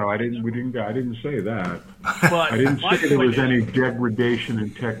 I didn't say that. But I didn't say there was any degradation in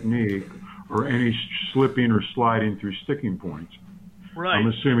technique or any slipping or sliding through sticking points. Right. I'm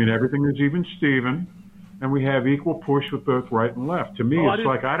assuming everything is even Steven, and we have equal push with both right and left. To me, it's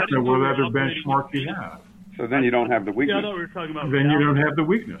like I don't know what other benchmark you have. So then you don't have the weakness. Yeah, I thought we were talking about then you don't have the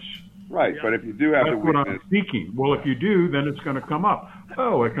weakness. Right, but if you do have the weakness. That's what I'm seeking. Well, if you do, then it's going to come up.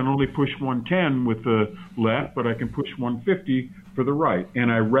 Oh, I can only push 110 with the left, but I can push 150 for the right.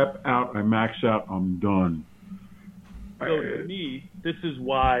 And I rep out, I max out, I'm done. So to me, this is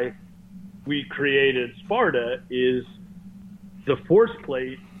why we created Sparta, is the force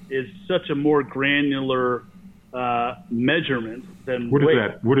plate is such a more granular measurement than What is weight.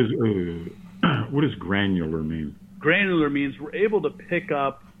 that? What does granular mean? Granular means we're able to pick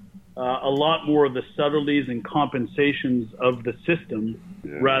up a lot more of the subtleties and compensations of the system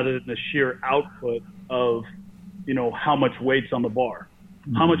rather than the sheer output of, how much weight's on the bar.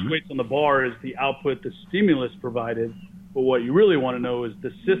 Mm-hmm. How much weight's on the bar is the output the stimulus provided, but what you really want to know is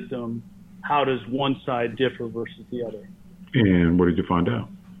the system how does one side differ versus the other. And what did you find out?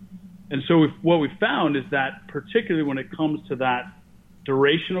 And so what we found is that particularly when it comes to that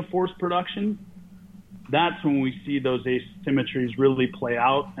duration of force production, that's when we see those asymmetries really play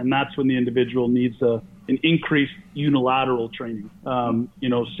out, and that's when the individual needs an increased unilateral training,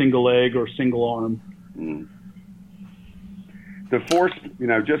 single leg or single arm. Mm. The force,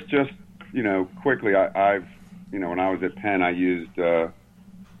 just quickly, I've when I was at Penn, I used, so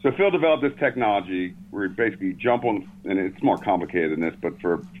Phil developed this technology where you basically jump on, and it's more complicated than this, but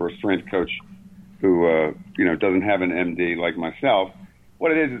for a strength coach who, doesn't have an MD like myself,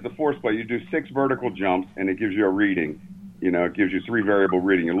 what it is the force plate. You do 6 vertical jumps, and it gives you a reading. It gives you 3 variable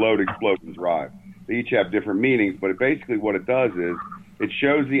reading, a load, explosion, drive. They each have different meanings, but basically what it does is it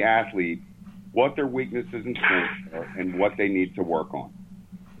shows the athlete what their weaknesses and strengths are and what they need to work on.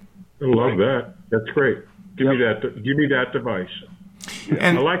 I love that. That's great. Give me that device. Yeah.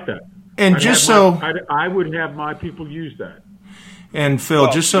 And I like that. And I would have my people use that. And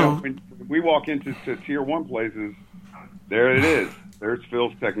Phil, when we walk into tier 1 places, there it is. There's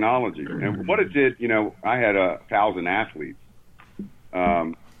Phil's technology. And what it did, I had 1,000 athletes.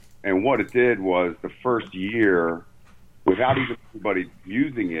 And what it did was the first year, without even anybody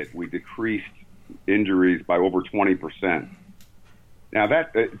using it, we decreased injuries by over 20%. Now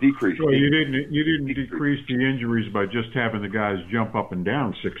that decreased. So you didn't decrease the injuries by just having the guys jump up and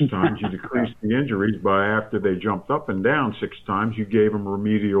down 6 times. You decreased the injuries by after they jumped up and down 6 times, you gave them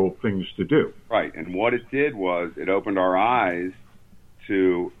remedial things to do. Right. And what it did was it opened our eyes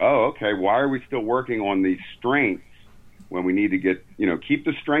to, why are we still working on these strengths when we need to get, keep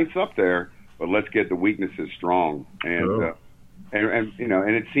the strengths up there, but let's get the weaknesses strong. And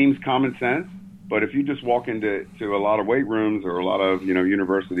it seems common sense, but if you just walk into a lot of weight rooms or a lot of,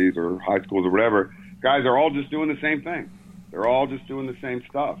 universities or high schools or whatever, guys are all just doing the same thing. They're all just doing the same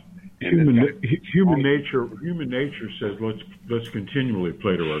stuff. Human nature says let's continually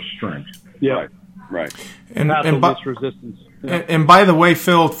play to our strengths. Yeah. Right. And resistance. Yeah. And by the way,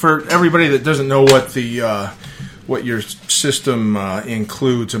 Phil, for everybody that doesn't know what what your system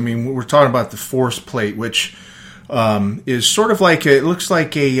includes, I mean, we're talking about the force plate, which is sort of like it looks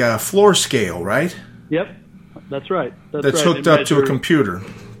like a floor scale, right? Yep, that's right. That's hooked up to a computer.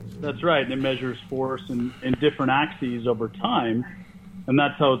 That's right, and it measures force in different axes over time, and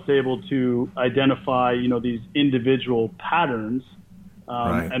that's how it's able to identify, these individual patterns,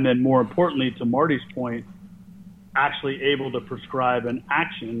 right. And then more importantly, to Marty's point, actually able to prescribe an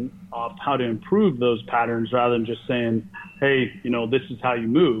action of how to improve those patterns rather than just saying, hey, this is how you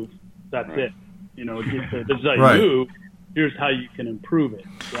move. That's right. It. This is how you right. move. Here's how you can improve it,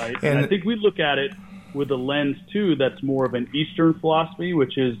 right? And I think we look at it with a lens, too, that's more of an Eastern philosophy,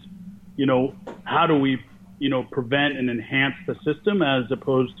 which is, how do we, prevent and enhance the system as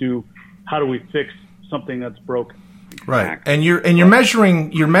opposed to how do we fix something that's broken. Right, and you're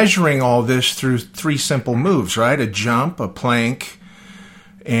measuring all this through 3 simple moves, right? A jump, a plank,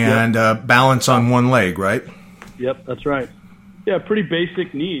 and balance on one leg, right? Yep, that's right. Yeah, pretty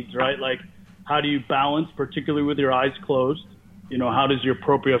basic needs, right? Like, how do you balance, particularly with your eyes closed? How does your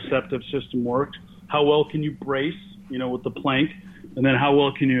proprioceptive system work? How well can you brace, with the plank? And then how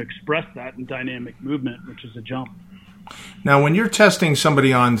well can you express that in dynamic movement, which is a jump? Now, when you're testing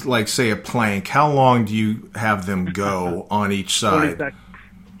somebody on, like, say, a plank, how long do you have them go on each side? 20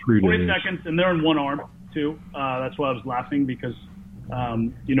 seconds. 20 seconds, and they're in one arm, too. That's why I was laughing, because,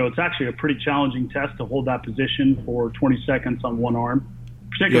 it's actually a pretty challenging test to hold that position for 20 seconds on one arm,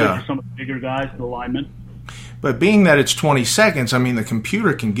 particularly for some of the bigger guys, the linemen. But being that it's 20 seconds, I mean, the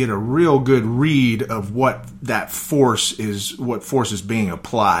computer can get a real good read of what force is being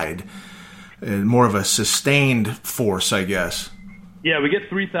applied. More of a sustained force, I guess. Yeah, we get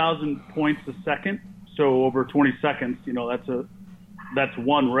 3,000 points a second. So over 20 seconds, that's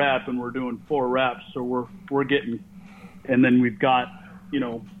 1 rep, and we're doing 4 reps. So we're getting, and then we've got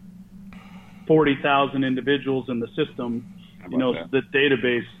 40,000 individuals in the system. The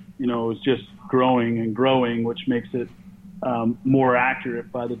database is just growing and growing, which makes it more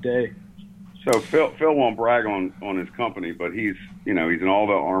accurate by the day. So Phil won't brag on his company, but he's in all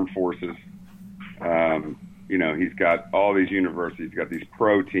the armed forces. He's got all these universities, he's got these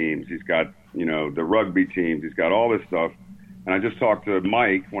pro teams, he's got, the rugby teams, he's got all this stuff. And I just talked to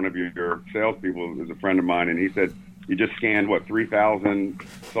Mike, one of your salespeople, who's a friend of mine, and he said you just scanned, 3,000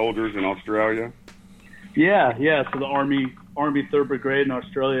 soldiers in Australia? Yeah. So the Army 3rd Brigade in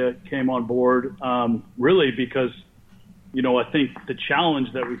Australia came on board, really because, I think the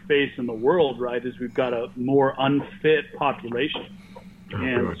challenge that we face in the world, right, is we've got a more unfit population.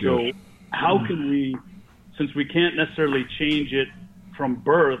 How can we, since we can't necessarily change it from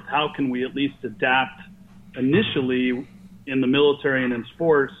birth, how can we at least adapt initially in the military and in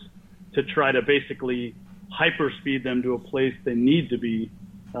sports to try to basically hyperspeed them to a place they need to be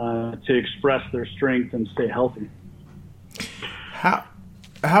to express their strength and stay healthy.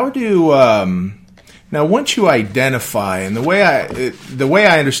 How do now once you identify, and the way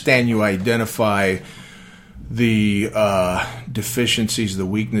I understand you identify the deficiencies, the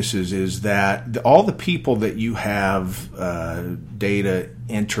weaknesses, is that all the people that you have data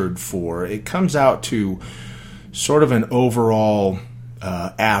entered for, it comes out to sort of an overall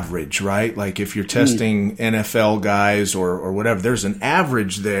average, right? Like if you're testing NFL guys or whatever, there's an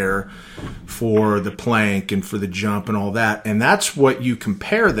average there for the plank and for the jump and all that, and that's what you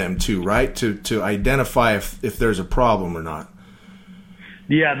compare them to, right? To identify if there's a problem or not.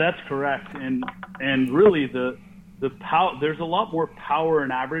 Yeah, that's correct. And really the power, there's a lot more power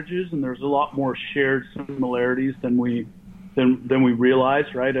in averages, and there's a lot more shared similarities than we realize,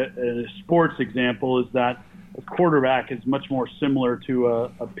 right? A sports example is that a quarterback is much more similar to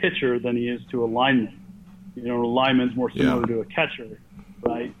a pitcher than he is to a lineman. You know, a lineman's more similar to a catcher,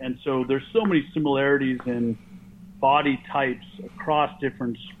 right? And so there's so many similarities in body types across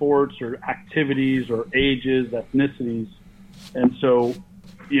different sports or activities or ages, ethnicities. And so,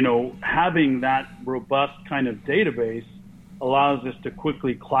 you know, having that robust kind of database allows us to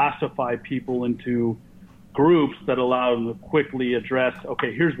quickly classify people into groups that allow them to quickly address,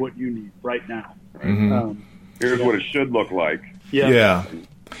 okay, here's what you need right now. Mm-hmm. Here's what it should look like. Yeah.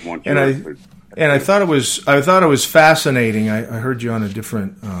 And I thought it was fascinating. I heard you on a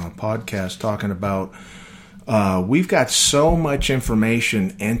different podcast talking about we've got so much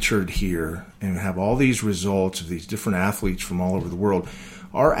information entered here and have all these results of these different athletes from all over the world.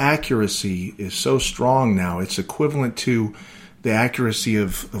 Our accuracy is so strong now, it's equivalent to the accuracy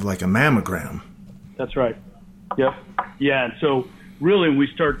of like a mammogram. That's right. Yep. Yeah. And so really when we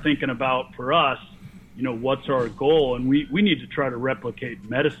start thinking about, for us, you know, what's our goal? And we need to try to replicate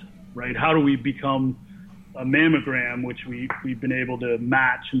medicine, right? How do we become a mammogram, which we've been able to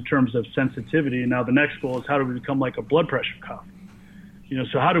match in terms of sensitivity? And now the next goal is how do we become like a blood pressure cuff? You know,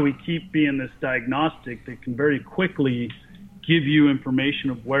 so how do we keep being this diagnostic that can very quickly give you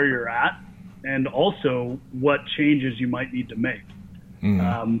information of where you're at and also what changes you might need to make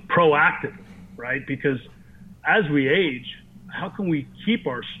proactively, right? Because as we age, how can we keep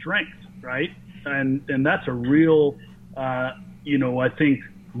our strength, right? And that's a real, you know, I think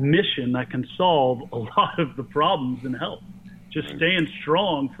mission that can solve a lot of the problems in health. Just staying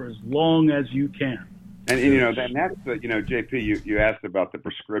strong for as long as you can. And you know, and that's the, you know, JP, you asked about the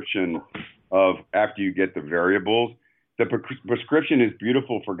prescription of after you get the variables. The prescription is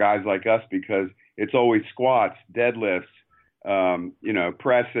beautiful for guys like us because it's always squats, deadlifts, you know,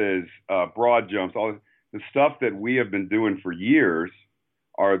 presses, broad jumps, all the stuff that we have been doing for years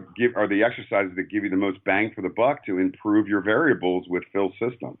are the exercises that give you the most bang for the buck to improve your variables with Phil's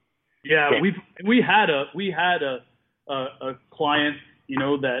system. Yeah, so, we had a client, you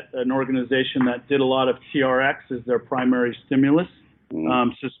know, that an organization that did a lot of TRX as their primary stimulus,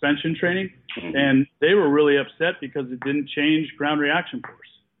 suspension training, and they were really upset because it didn't change ground reaction force.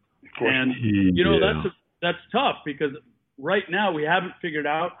 And you know, that's tough because right now we haven't figured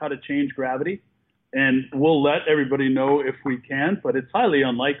out how to change gravity, and we'll let everybody know if we can, but it's highly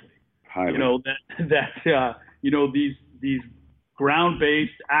unlikely. You know that you know these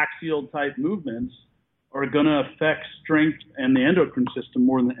ground-based axial type movements are going to affect strength and the endocrine system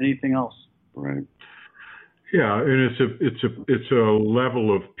more than anything else. Right. Yeah, and it's a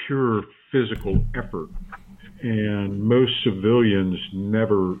level of pure physical effort, and most civilians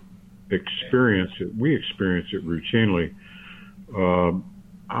never experience it. We experience it routinely.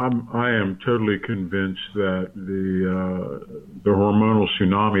 I am totally convinced that the hormonal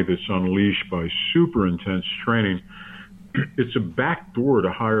tsunami that's unleashed by super intense training, it's a backdoor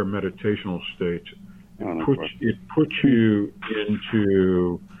to higher meditational states. It puts you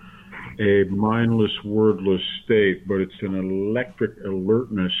into a mindless, wordless state, but it's an electric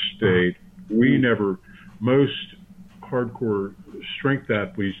alertness state. Most hardcore strength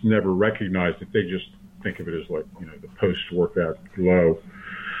athletes never recognize it. They just think of it as like, you know, the post-workout glow.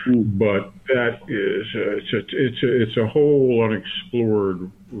 But that is, it's a whole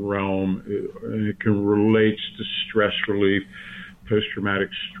unexplored realm. It can relate to stress relief, post-traumatic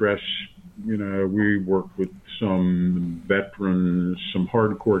stress. You know, we work with some veterans, some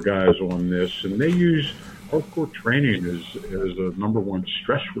hardcore guys on this, and they use hardcore training as a number one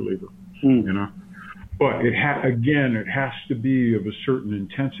stress reliever, you know. But it has to be of a certain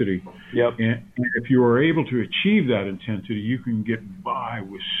intensity. Yep. And if you are able to achieve that intensity, you can get by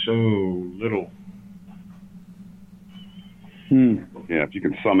with so little. Yeah, if you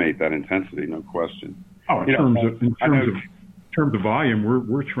can summate that intensity, no question. Oh, in terms of volume,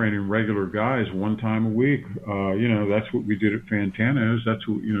 we're training regular guys one time a week. That's what we did at Fantano's. That's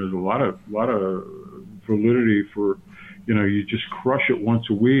what, there's a lot of validity for, you just crush it once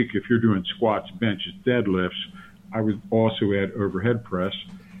a week. If you're doing squats, benches, deadlifts, I would also add overhead press,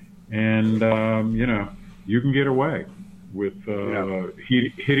 and you can get away with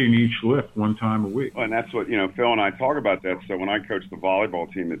hitting each lift one time a week. Well, and that's what, Phil and I talk about that. So when I coached the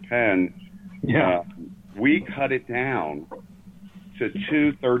volleyball team at Penn, we cut it down to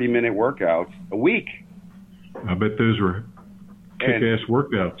 2 30-minute workouts a week. I bet those were kick-ass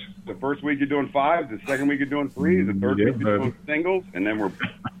workouts. The first week you're doing 5s, the second week you're doing 3s, the third week you're doing singles, and then we're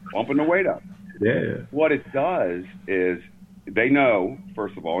bumping the weight up. Yeah. What it does is they know,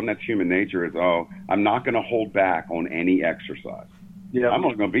 first of all, and that's human nature, is, I'm not going to hold back on any exercise. Yeah. I'm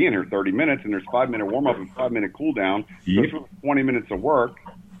only going to be in here 30 minutes, and there's 5-minute warm-up and 5-minute cool-down. So it's 20 minutes of work,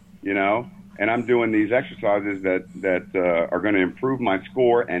 and I'm doing these exercises that are going to improve my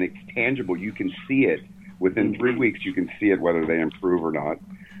score, and it's tangible. You can see it. Within 3 weeks, you can see it, whether they improve or not.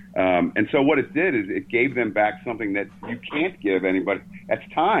 And so what it did is it gave them back something that you can't give anybody. That's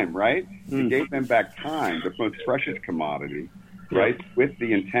time, right? It gave them back time, the most precious commodity, right? With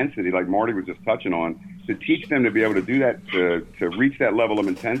the intensity, like Marty was just touching on, to teach them to be able to do that, to reach that level of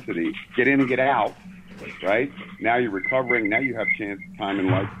intensity, get in and get out, right? Now you're recovering. Now you have time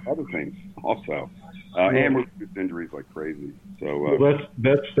in life for other things also. And we reduce injuries like crazy. So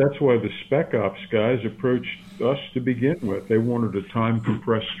that's why the Spec Ops guys approached us to begin with. They wanted a time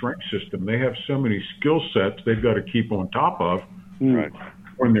compressed strength system. They have so many skill sets they've got to keep on top of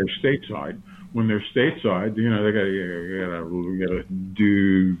when they're stateside. When they're stateside, they got to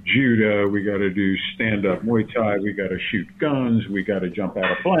do judo, we got to do stand up Muay Thai, we got to shoot guns, we got to jump out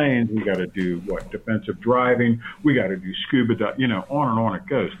of planes, we got to do defensive driving, we got to do scuba diving, on and on it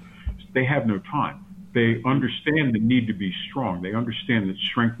goes. They have no time. They understand the need to be strong. They understand that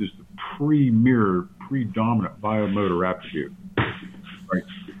strength is the predominant biomotor attribute. Right?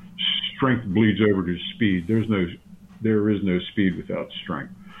 Strength bleeds over to speed. There is no speed without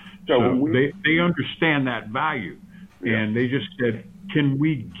strength. So they understand that value, and they just said, "Can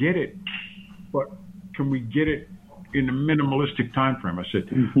we get it? But can we get it in a minimalistic time frame?" I said,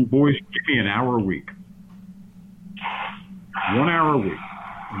 "Boys, give me an hour a week. 1 hour a week."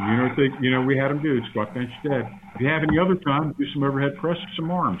 And we had them do squat, bench, dead. If you have any other time, do some overhead press,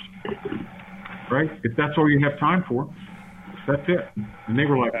 some arms. Right? If that's all you have time for, that's it. And they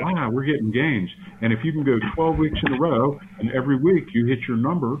were like, "Wow, we're getting gains." And if you can go 12 weeks in a row, and every week you hit your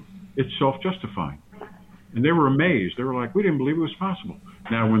number, it's self-justifying. And they were amazed. They were like, "We didn't believe it was possible."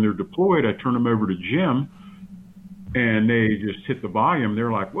 Now, when they're deployed, I turn them over to Jim, and they just hit the volume.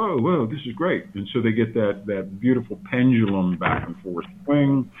 They're like, whoa, this is great. And so they get that beautiful pendulum back and forth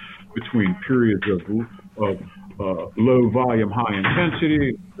swing between periods of low volume, high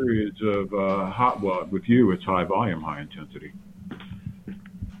intensity, periods of with you, it's high volume, high intensity.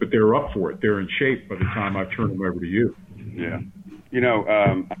 But they're up for it. They're in shape by the time I turn them over to you. Yeah. I know,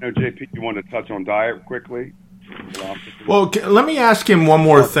 JP, you wanted to touch on diet quickly. Well, let me ask him one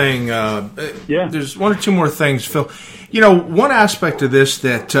more thing. There's one or two more things, Phil. One aspect of this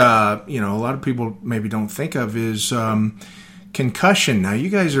that, a lot of people maybe don't think of is concussion. Now, you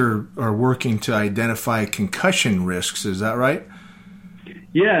guys are working to identify concussion risks. Is that right?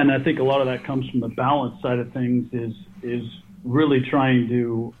 Yeah, and I think a lot of that comes from the balance side of things is really trying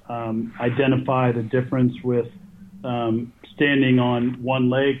to identify the difference with standing on one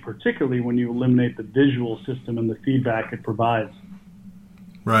leg, particularly when you eliminate the visual system and the feedback it provides.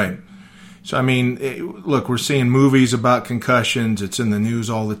 Right. So, look, we're seeing movies about concussions. It's in the news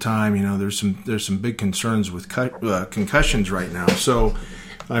all the time. There's some big concerns with concussions right now. So,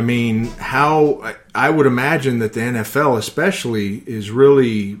 how I would imagine that the NFL especially is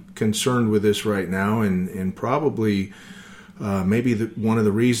really concerned with this right now, and probably maybe one of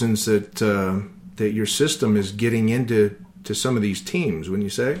the reasons that your system is getting into some of these teams, wouldn't you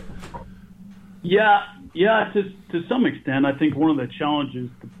say? Yeah, to some extent. I think one of the challenges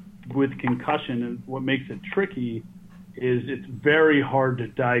with concussion and what makes it tricky is it's very hard to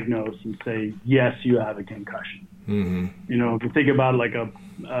diagnose and say, yes, you have a concussion. Mm-hmm. If you think about like a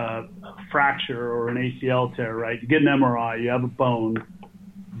fracture or an ACL tear, right? You get an MRI, you have a bone,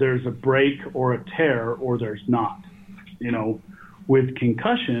 there's a break or a tear or there's not. With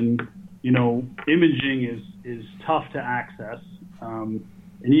concussion, imaging is tough to access.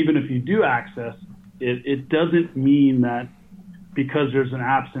 And even if you do access, it doesn't mean that because there's an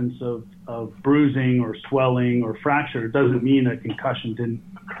absence of bruising or swelling or fracture, it doesn't mean that concussion didn't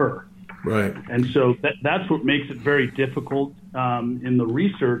occur. Right. And so that's what makes it very difficult in the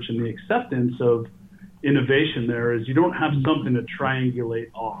research and the acceptance of innovation there is you don't have something to triangulate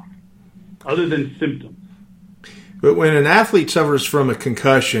off other than symptoms. But when an athlete suffers from a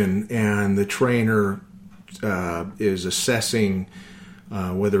concussion and the trainer is assessing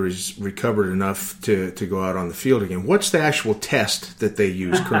whether he's recovered enough to go out on the field again, what's the actual test that they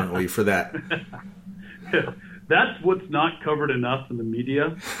use currently for that? That's what's not covered enough in the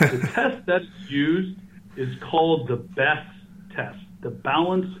media. The test that's used is called the BESS test, the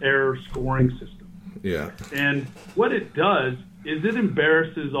Balance Error Scoring System. Yeah. And what it does is it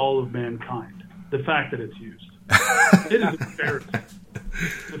embarrasses all of mankind, the fact that it's used. It is embarrassing.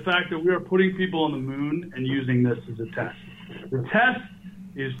 The fact that we are putting people on the moon and using this as a test. The test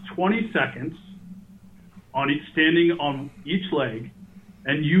is 20 seconds standing on each leg,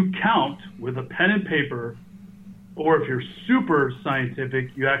 and you count with a pen and paper, or if you're super scientific,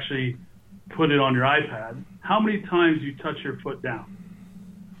 you actually put it on your iPad, how many times you touch your foot down.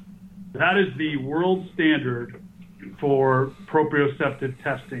 That is the world standard for proprioceptive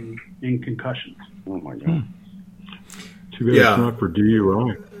testing in concussions. Oh, my God. Too bad it's not for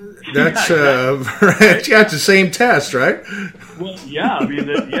DUI. That's right. Yeah, it's the same test, right? Well, yeah. I mean,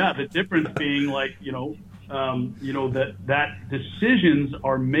 the difference being like, that decisions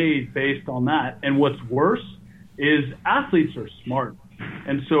are made based on that. And what's worse is athletes are smart.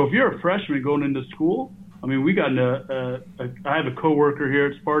 And so if you're a freshman going into school, I mean, we got into I have a coworker here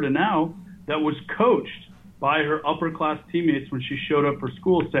at Sparta now that was coached by her upper class teammates when she showed up for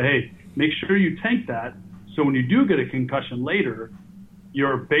school. Say, hey, make sure you tank that. So when you do get a concussion later,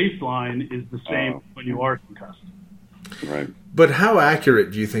 your baseline is the same when you are concussed. Right. But how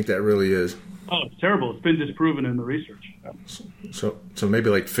accurate do you think that really is? Oh, it's terrible. It's been disproven in the research. So maybe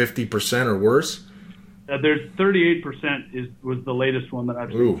like 50% or worse? There's 38% was the latest one that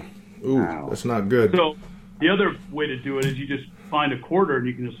I've seen. Ooh, wow. That's not good. So the other way to do it is you just find a quarter and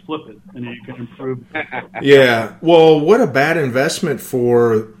you can just flip it and then you can improve. Yeah. Well, what a bad investment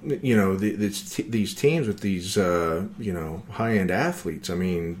for, these teams with these, high-end athletes. I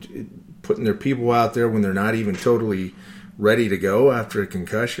mean, putting their people out there when they're not even totally ready to go after a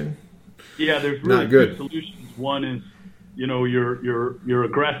concussion. Yeah, there's really two solutions. One is, you're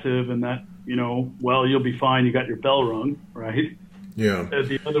aggressive and that, you'll be fine. You got your bell rung, right? Yeah.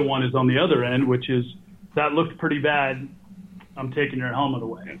 The other one is on the other end, which is that looked pretty bad. I'm taking your helmet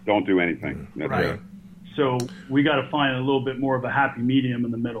away. Don't do anything. That's right. So we got to find a little bit more of a happy medium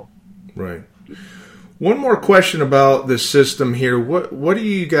in the middle. Right. One more question about the system here. What are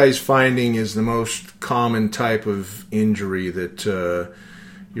you guys finding is the most common type of injury that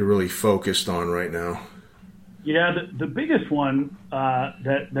you're really focused on right now? Yeah, the biggest one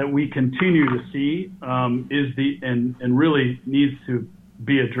that we continue to see is and really needs to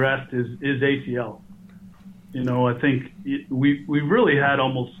be addressed is ACL. I think we really had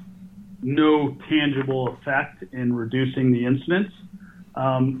almost no tangible effect in reducing the incidence.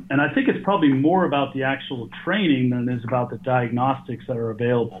 And I think it's probably more about the actual training than it is about the diagnostics that are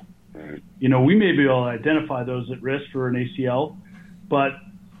available. Right. We may be able to identify those at risk for an ACL, but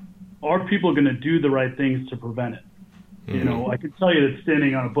are people going to do the right things to prevent it? Mm-hmm. I can tell you that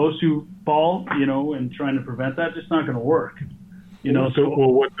standing on a BOSU ball, and trying to prevent that, just not going to work.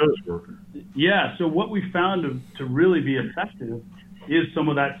 Well, what does work? Yeah, so what we found to really be effective is some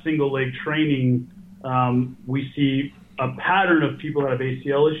of that single leg training. We see a pattern of people that have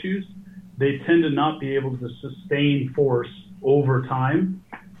ACL issues. They tend to not be able to sustain force over time,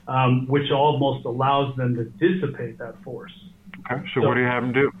 which almost allows them to dissipate that force. Okay, so what do you have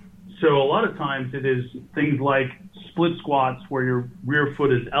them do? So a lot of times it is things like split squats where your rear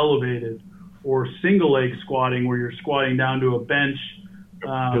foot is elevated, or single leg squatting where you're squatting down to a bench.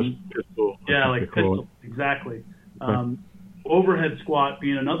 Pistol. Yeah, like pistol, exactly. Okay. Overhead squat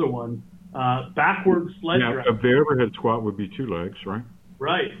being another one. Backward sled drag. The overhead squat would be 2 legs, right?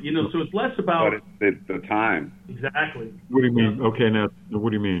 Right. So it's less about... But it's the time. Exactly. What do you mean? Okay, now,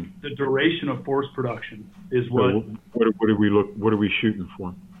 what do you mean? The duration of force production is what... So what are we shooting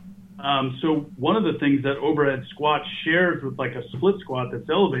for? So one of the things that overhead squat shares with like a split squat that's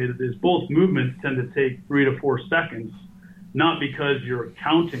elevated is both movements tend to take 3 to 4 seconds, not because you're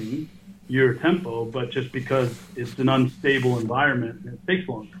counting your tempo, but just because it's an unstable environment and it takes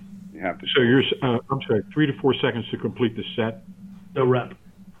longer. You have to. So you're, 3 to 4 seconds to complete the set? The rep.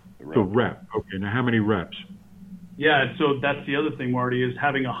 The rep. Okay, now how many reps? Yeah, so that's the other thing, Marty, is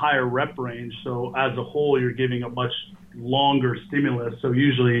having a higher rep range. So as a whole, you're giving a much longer stimulus. So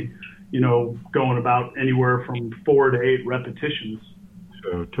usually, going about anywhere from 4 to 8 repetitions.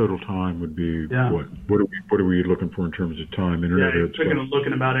 So total time would be Yeah. what? What are we looking for in terms of time? Internet Yeah, hits, you're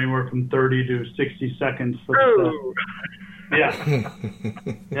looking about anywhere from 30 to 60 seconds for Oh! the Yeah.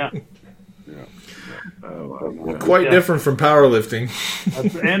 Yeah. Oh, Quite Yeah. different from powerlifting.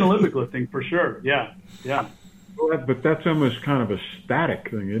 And Olympic lifting for sure. Yeah. Yeah. Well, but that's almost kind of a static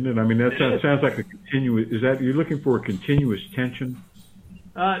thing, isn't it? I mean, that sounds like a continuous. Is that you're looking for a continuous tension?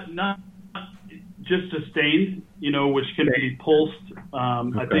 Not just sustained, which can be pulsed.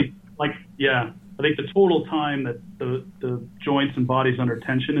 I think, I think the total time that the joints and bodies under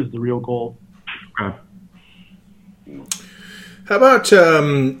tension is the real goal. Okay. How about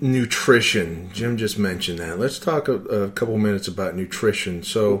nutrition? Jim just mentioned that. Let's talk a couple minutes about nutrition.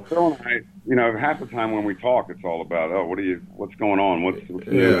 So, Phil and I, half the time when we talk, it's all about, what's going on? What's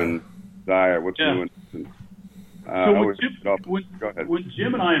new in diet? What's new in So when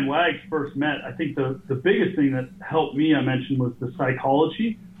Jim and I and Wags first met, I think the biggest thing that helped me, I mentioned, was the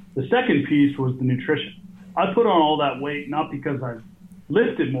psychology. The second piece was the nutrition. I put on all that weight not because I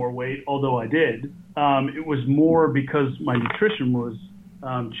lifted more weight, although I did. It was more because my nutrition was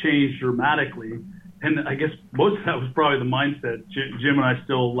changed dramatically. And I guess most of that was probably the mindset. Jim and I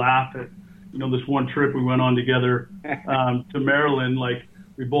still laugh at, this one trip we went on together to Maryland. Like,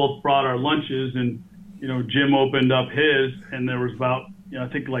 we both brought our lunches, and Jim opened up his, and there was about, I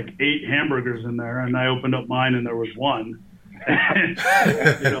think like 8 hamburgers in there, and I opened up mine, and there was one. And,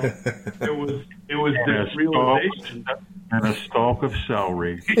 it was this realization. And a stalk of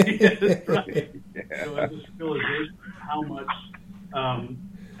celery. Yeah, that's right. So it was this realization of how much,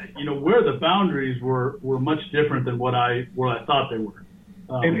 where the boundaries were much different than what I thought they were.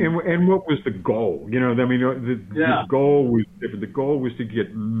 And what was the goal? The goal was different. The goal was to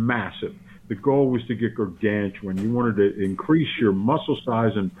get massive. The goal was to get gargantuan. You wanted to increase your muscle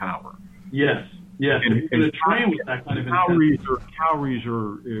size and power. Yes. Yes. And to train with that kind of intensity. Calories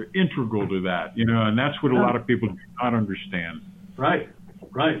are integral to that, and that's what a lot of people do not understand. Right.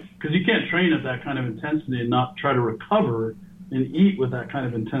 Because you can't train at that kind of intensity and not try to recover and eat with that kind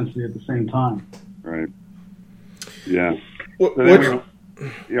of intensity at the same time. Right. Yeah.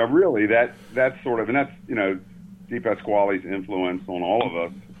 Really, that's sort of, and that's, Deep Pasquale's influence on all of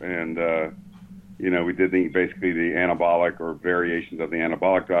us. And, we did basically the anabolic or variations of the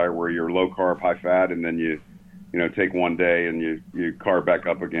anabolic diet where you're low carb, high fat, and then you take one day and you carb back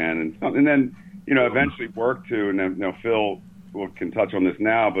up again. And then, eventually work to, and then, Phil can touch on this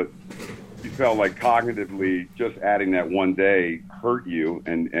now, but you felt like cognitively just adding that one day hurt you,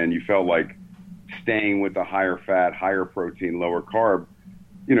 and you felt like staying with the higher fat, higher protein, lower carb,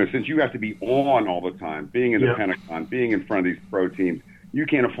 since you have to be on all the time, being in the Pentagon, being in front of these proteins, you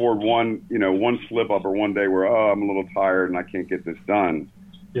can't afford one slip up or one day where, I'm a little tired and I can't get this done.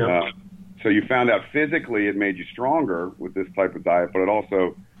 Yeah. So you found out physically it made you stronger with this type of diet, but it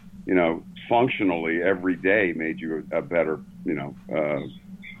also, functionally every day made you a better,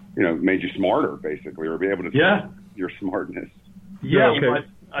 made you smarter basically, or be able to test your smartness. Yeah. Okay. But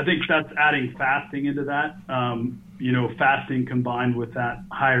I think that's adding fasting into that. Fasting combined with that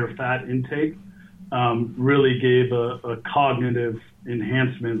higher fat intake really gave a cognitive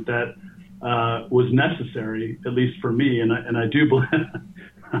enhancement that was necessary, at least for me. And I do believe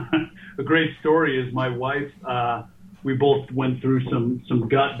a great story is my wife. We both went through some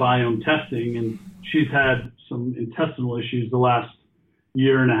gut biome testing, and she's had some intestinal issues the last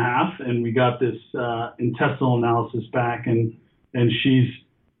year and a half, and we got this intestinal analysis back, and she's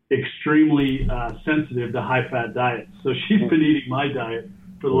extremely sensitive to high-fat diets. So she's been eating my diet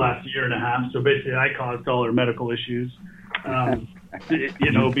for the last year and a half. So basically, I caused all her medical issues,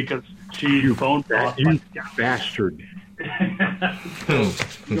 because she phoned off. You bastard. So,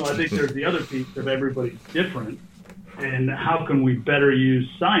 I think there's the other piece of everybody's different, and how can we better use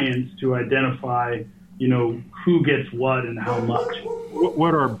science to identify, who gets what and how much.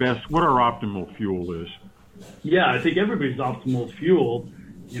 What our optimal fuel is. Yeah, I think everybody's optimal fuel,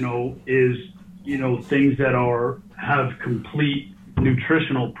 is, things that have complete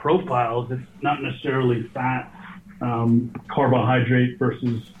nutritional profiles. It's not necessarily fat, carbohydrate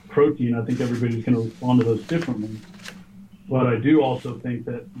versus protein. I think everybody's going to respond to those differently. But I do also think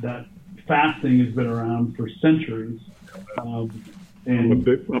that fasting has been around for centuries. I'm a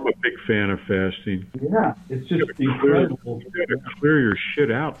big fan of fasting. Yeah, it's just incredible. You got to clear your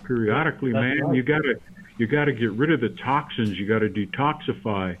shit out periodically, That's man. right. You got to get rid of the toxins. You got to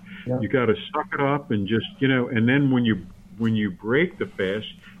detoxify. Yeah. You got to suck it up and just, and then when you break the fast,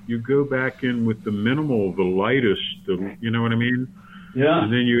 you go back in with the minimal, the lightest, you know what I mean? Yeah.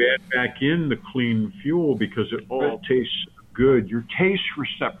 And then you add back in the clean fuel because it all tastes good. Your taste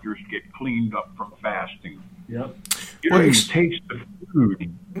receptors get cleaned up from fasting. Yep. You taste the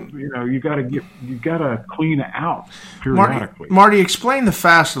food. You gotta clean it out periodically. Marty, explain the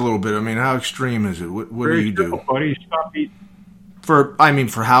fast a little bit. I mean, how extreme is it? What do you do? Buddy, stop eating. For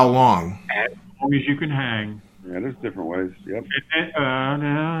how long? As long as you can hang. Yeah, there's different ways. Yep. It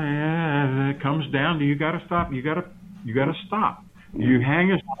comes down to you got to stop. You got to stop. You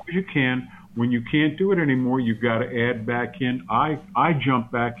hang as long as you can. When you can't do it anymore, you've got to add back in. I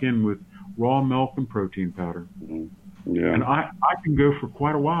jump back in with raw milk and protein powder. Yeah. And I can go for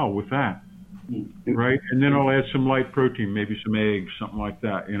quite a while with that. Right? And then I'll add some light protein, maybe some eggs, something like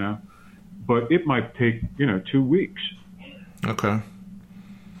that, But it might take, 2 weeks. Okay.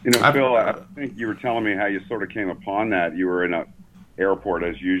 Phil, I think you were telling me how you sort of came upon that. You were in an airport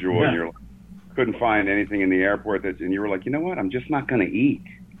as usual, and you couldn't find anything in the airport, and you were like, you know what? I'm just not going to eat.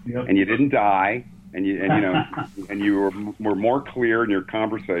 Yep. And you didn't die, and you were more clear in your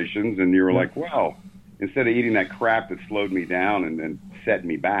conversations, and you were like, well, instead of eating that crap that slowed me down and set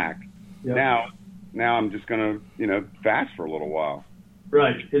me back, now I'm just going to fast for a little while.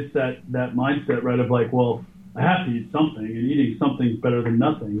 Right. It's that mindset, right, of like, well, I have to eat something, and eating something's better than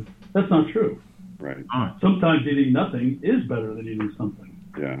nothing. That's not true. Right. Sometimes eating nothing is better than eating something.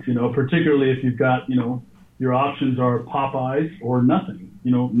 Yeah. Particularly if you've got, your options are Popeyes or nothing.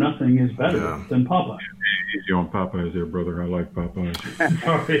 Nothing is better than Popeyes. Easy on Popeyes there, brother. I like Popeyes.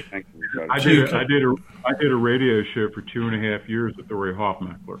 Sorry. Thank you, I did a radio show for 2.5 years with Ori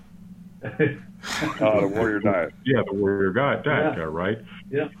Hofmeckler. The Warrior Diet. Yeah, the Warrior Diet guy, right?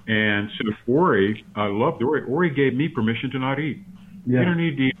 Yeah. And so Ori, I loved Ori. Ori gave me permission to not eat. Yeah. You don't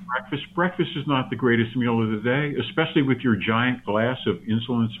need to eat breakfast. Breakfast is not the greatest meal of the day, especially with your giant glass of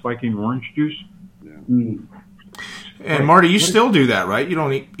insulin-spiking orange juice. Yeah. And Marty, you still do that, right? You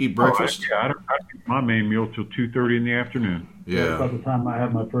don't eat breakfast? I don't eat my main meal till 2:30 in the afternoon. Yeah. That's about the time I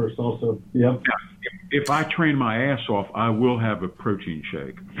have my first also. Yep. If I train my ass off, I will have a protein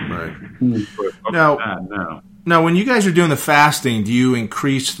shake. Right. But Now, when you guys are doing the fasting, do you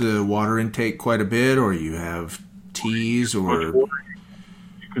increase the water intake quite a bit, or you have teas, or? You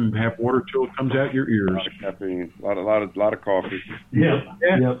can have water till it comes out your ears. A lot of caffeine, a lot of coffee. Yep.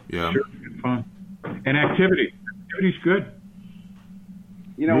 Yeah. Sure, it's fun. And activity. Activity's good.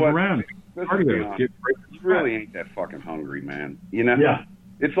 You know Move what? around. You really ain't that fucking hungry, man. Yeah.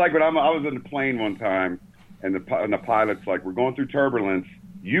 It's like when I was in the plane one time, and the pilot's like, "We're going through turbulence.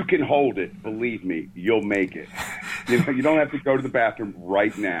 You can hold it. Believe me, you'll make it. You don't have to go to the bathroom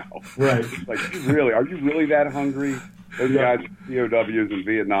right now." Right. It's like, are you really that hungry? Those guys, POWs in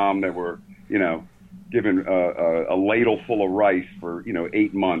Vietnam, that were, given a ladle full of rice for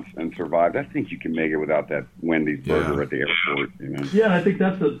 8 months and survived. I think you can make it without that Wendy's burger at the airport. Yeah, I think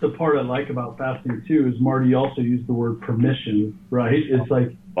that's the part I like about fasting too. Is Marty also used the word permission, right? It's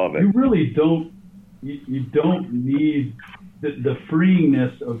like you really don't you don't need the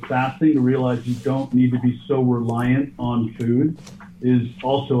freeingness of fasting to realize you don't need to be so reliant on food is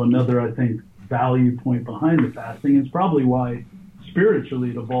also another, I think, value point behind the fasting. It's probably why spiritually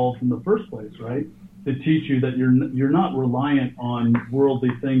it evolved in the first place, right? To teach you that you're not reliant on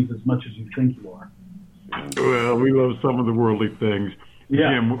worldly things as much as you think you are. Well, we love some of the worldly things. Yeah.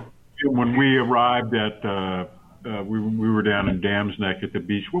 Jim, when we arrived at we were down in Dams Neck at the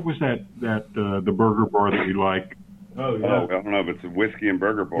beach. What was that the burger bar that we like? Oh yeah. Oh, I don't know if it's a whiskey and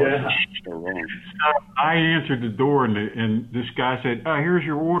burger bar. Yeah. So wrong. I answered the door and this guy said, "Here's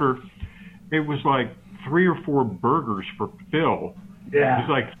your order." It was like 3 or 4 burgers for Phil. Yeah. He's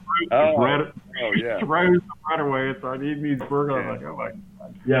like, Oh, he yeah. throws the bread away. It's like, he needs burger. I'm like, oh my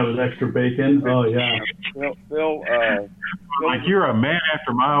God. Yeah, with extra bacon. Oh yeah. Phil, like, you're a man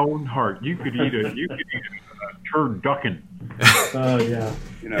after my own heart. You could eat a turducken. Oh yeah.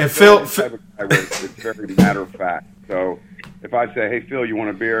 And Phil, it's very matter of fact. So if I say, "Hey Phil, you want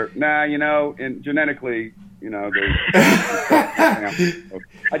a beer?" Nah, and genetically, I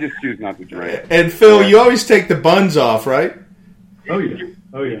just choose not to drink. And Phil, you always take the buns off, right? Oh yeah.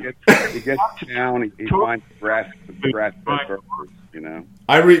 Oh yeah. He gets down. He finds grass burgers.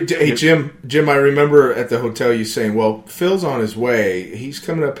 Hey Jim, I remember at the hotel you saying, "Well, Phil's on his way. He's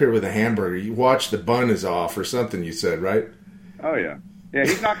coming up here with a hamburger. You watch the bun is off or something." You said, right? Oh yeah. Yeah,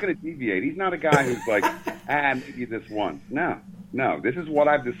 he's not going to deviate. He's not a guy who's like, maybe this one. No. This is what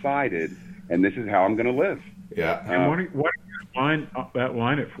I've decided, and this is how I'm going to live. Yeah. And why don't you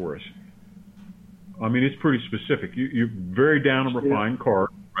line it for us? I mean, it's pretty specific. You're very down on refined carb,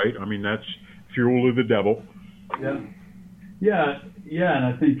 right? I mean, that's fuel of the devil. Yeah, and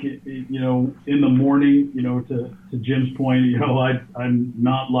I think in the morning, to Jim's point, I'm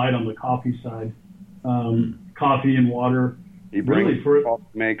not light on the coffee side. Coffee and water. He brings really a coffee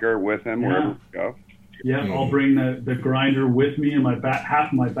maker with him wherever we go. Yeah, I'll bring the grinder with me, and half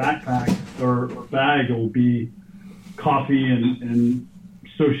of my backpack or bag will be coffee and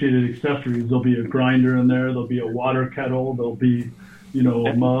associated accessories. There'll be a grinder in there. There'll be a water kettle. There'll be,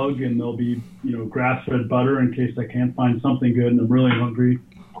 a mug, and there'll be, grass-fed butter in case I can't find something good and I'm really hungry.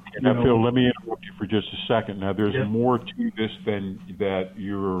 Now, Phil, let me interrupt you for just a second. Now, there's more to this than that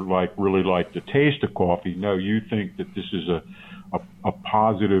you're really like the taste of coffee. No, you think that this is a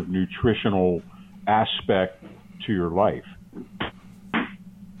positive nutritional aspect to your life.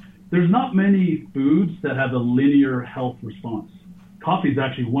 There's not many foods that have a linear health response. Coffee is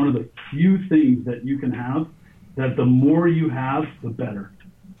actually one of the few things that you can have that the more you have, the better.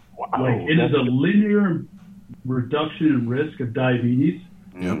 Wow, it is a linear reduction in risk of diabetes.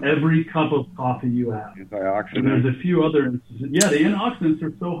 Yep. Every cup of coffee you have. Antioxidants. And there's a few other instances. Yeah, the antioxidants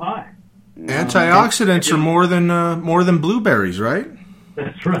are so high. Antioxidants are more than blueberries, right?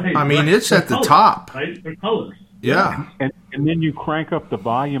 That's right. I mean, it's at the colors, top. Right? They're colors. Yeah. And then you crank up the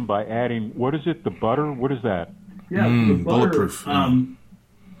volume by adding, what is it, the butter? What is that? Yeah, the butter. Bulletproof.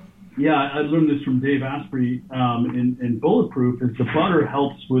 I learned this from Dave Asprey in Bulletproof, is the butter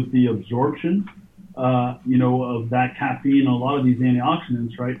helps with the absorption of that caffeine, a lot of these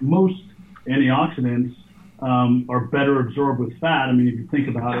antioxidants, right? Most antioxidants are better absorbed with fat. I mean, if you think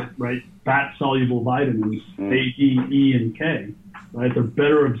about it, right? Fat-soluble vitamins, A, D, E, and K, right? They're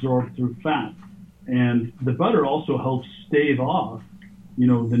better absorbed through fat. And the butter also helps stave off,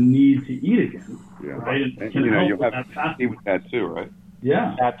 the need to eat again, right? It can help with that fat. Eat with that too, right?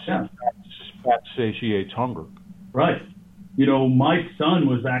 Yeah. Fat satiates hunger. Right. My son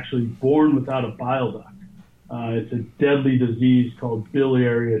was actually born without a bile duct. It's a deadly disease called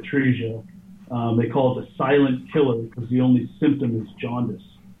biliary atresia. They call it the silent killer because the only symptom is jaundice.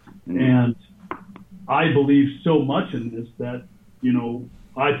 And I believe so much in this that,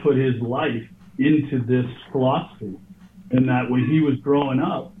 I put his life into this philosophy. And that when he was growing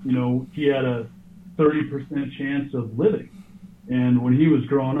up, he had a 30% chance of living. And when he was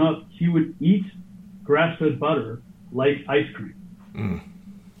growing up, he would eat grass-fed butter like ice cream.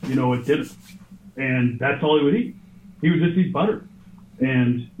 It didn't. And that's all he would eat. He would just eat butter.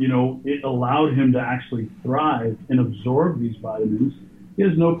 And, it allowed him to actually thrive and absorb these vitamins. He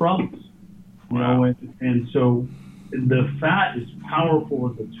has no problems. And so the fat is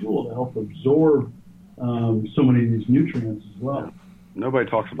powerful as a tool to help absorb so many of these nutrients as well. Nobody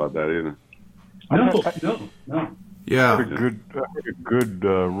talks about that either. No. Yeah. A good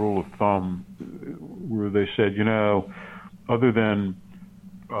rule of thumb where they said, other than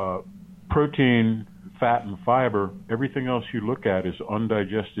protein, fat, and fiber, everything else you look at is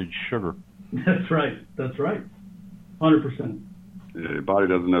undigested sugar. That's right. 100%. Yeah, your body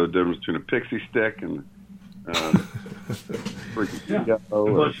doesn't know the difference between a pixie stick and a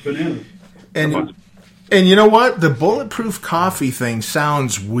bunch of bananas. And you know what? The Bulletproof coffee thing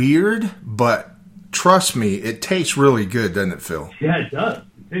sounds weird, but trust me, it tastes really good, doesn't it, Phil? Yeah, it does.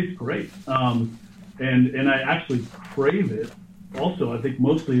 It tastes great. And I actually crave it. Also, I think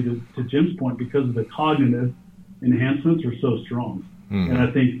mostly to Jim's point, because of the cognitive enhancements are so strong. And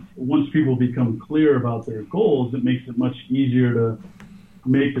I think once people become clear about their goals, it makes it much easier to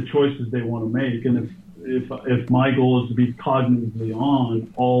make the choices they want to make. And if my goal is to be cognitively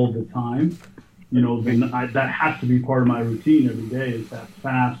on all the time, then that has to be part of my routine every day, is that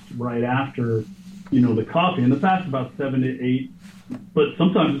fast right after, the coffee. And the fast about 7 to 8, but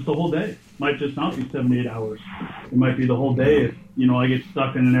sometimes it's the whole day. It might just not be 7 to 8 hours. It might be the whole day if, I get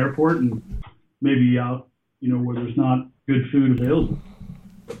stuck in an airport and maybe out, where there's not good food available.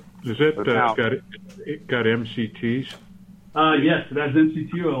 Is it got MCTs? Yes, it has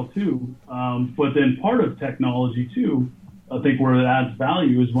MCT-oil too. But then part of technology too, I think where it adds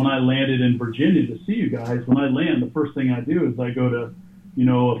value is when I landed in Virginia to see you guys. When I land, the first thing I do is I go to,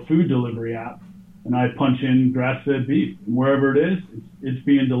 a food delivery app, and I punch in grass-fed beef. And wherever it is, it's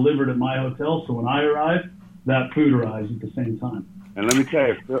being delivered at my hotel. So when I arrive, that food arrives at the same time. And let me tell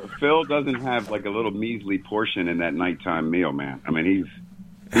you, Phil doesn't have like a little measly portion in that nighttime meal, man. I mean, he's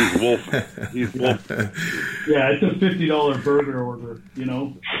wolfing. He's wolfing. Yeah, it's a $50 burger order,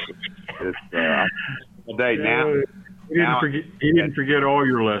 It's all day now. You didn't forget all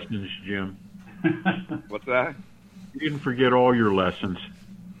your lessons, Jim. What's that? You didn't forget all your lessons.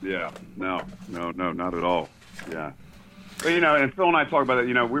 Yeah, no, not at all. Yeah. But, and Phil and I talk about it,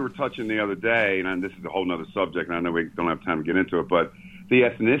 we were touching the other day, and this is a whole nother subject, and I know we don't have time to get into it, but the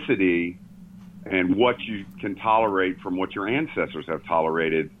ethnicity and what you can tolerate from what your ancestors have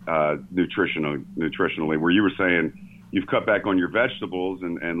tolerated nutritionally, where you were saying you've cut back on your vegetables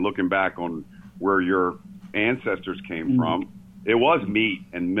and looking back on where your ancestors came from, it was meat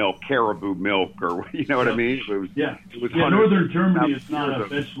and milk, caribou milk, or you know what I mean. It was Northern Germany is not a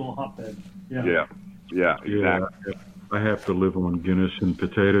vegetable hotbed. Yeah, exactly. I have to live on Guinness and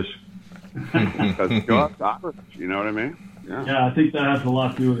potatoes. You know what I mean? Yeah, I think that has a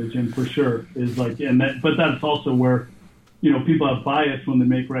lot to do with it, Jim, for sure. But that's also where, people have bias when they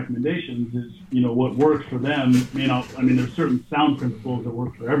make recommendations. Is what works for them may not. I mean, there's certain sound principles that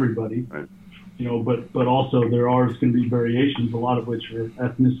work for everybody. Right. But also there are going to be variations, a lot of which are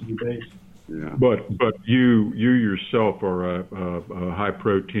ethnicity based. Yeah. But you yourself are a high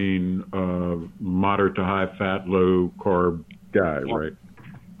protein, moderate to high fat, low carb guy, right?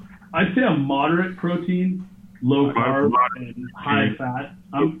 I'd say I'm moderate protein, low carb, and high fat.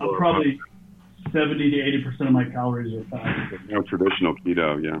 I'm probably 70 to 80% of my calories are fat. Traditional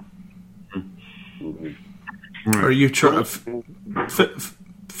keto, yeah. Mm-hmm. Are you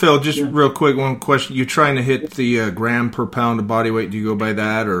Phil, just real quick, one question. You trying to hit the gram per pound of body weight? Do you go by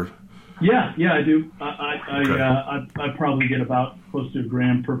that, or? Yeah, I do. I probably get about close to a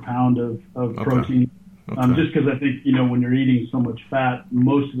gram per pound of protein. Okay. Just because I think, when you're eating so much fat,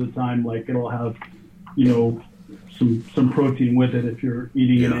 most of the time, like it'll have, some protein with it if you're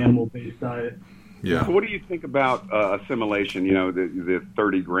eating an animal-based diet. Yeah. So what do you think about assimilation? The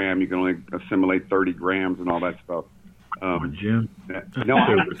 30 gram, you can only assimilate 30 grams and all that stuff. Jim. No,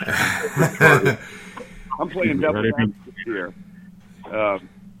 I'm playing devil's advocate here.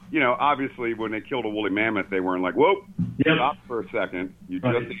 Obviously, when they killed a woolly mammoth, they weren't like, "Whoa, stop for a second. You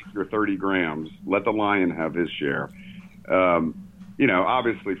just ate your 30 grams. Let the lion have his share."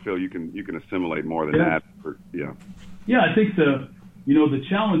 Obviously, Phil, you can assimilate more than that. Yeah, I think the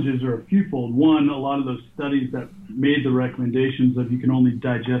challenges are a fewfold. One, a lot of those studies that made the recommendations of you can only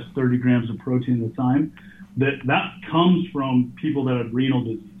digest 30 grams of protein at a time, that comes from people that have renal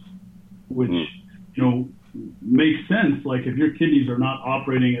disease, which makes sense. Like if your kidneys are not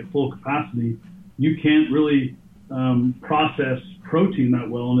operating at full capacity, you can't really process protein that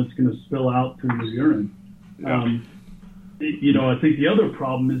well, and it's going to spill out through your urine. I think the other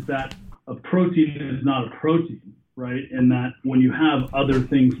problem is that a protein is not a protein, right? And that when you have other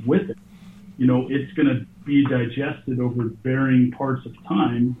things with it, it's going to be digested over varying parts of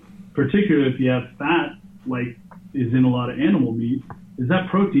time, particularly if you have fat, like is in a lot of animal meat, is that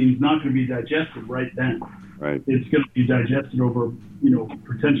protein is not going to be digested right then. Right. It's going to be digested over,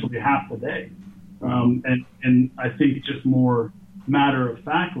 potentially half the day. And I think just more matter of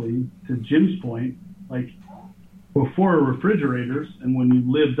factly, to Jim's point, like before refrigerators and when you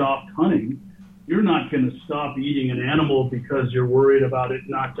lived off hunting, you're not going to stop eating an animal because you're worried about it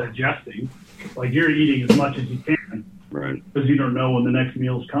not digesting. Like you're eating as much as you can. Right. Because you don't know when the next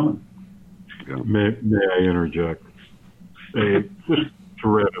meal's coming. May I interject? A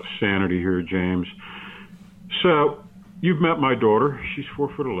thread of sanity here, James. So, you've met my daughter. She's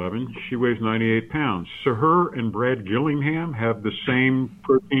 4'11". She weighs 98 pounds. So her and Brad Gillingham have the same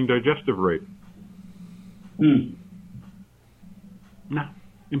protein digestive rate. No,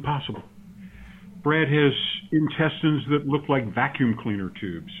 impossible. Brad has intestines that look like vacuum cleaner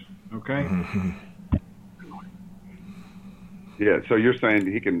tubes. Okay. Mm-hmm. Yeah, so you're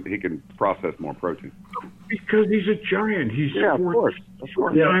saying he can process more protein because he's a giant. He's four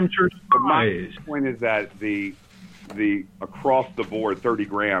times her size. My point is that the across the board 30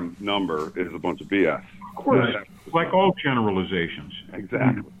 gram number is a bunch of BS. Of course, like all generalizations.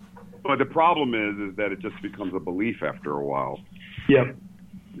 Exactly. But the problem is that it just becomes a belief after a while. Yep.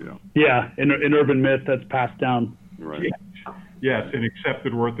 Yeah. Yeah, an urban myth that's passed down. Right. Yes, an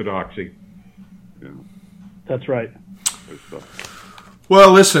accepted orthodoxy. Yeah. That's right.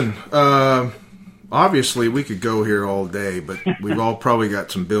 Well, listen, obviously we could go here all day, but we've all probably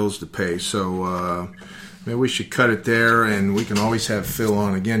got some bills to pay, so maybe we should cut it there, and we can always have Phil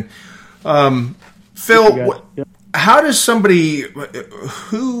on again. Phil, how does somebody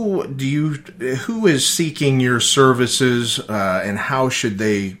who is seeking your services, and how should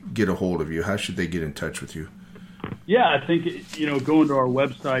they get a hold of you? How should they get in touch with you? Yeah, I think going to our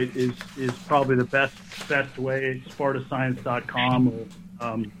website is probably the best way. SpartaScience.com, or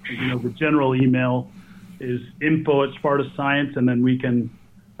the general email is info@SpartaScience, and then we can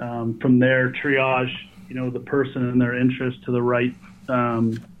from there triage the person and their interest to the right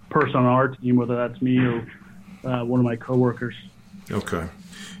person on our team, whether that's me or one of my coworkers. Okay.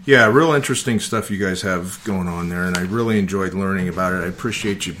 Yeah, real interesting stuff you guys have going on there, and I really enjoyed learning about it. I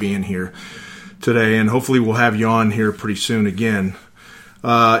appreciate you being here today, and hopefully we'll have you on here pretty soon again.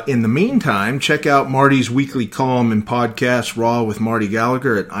 In the meantime, check out Marty's weekly column and podcast, Raw with Marty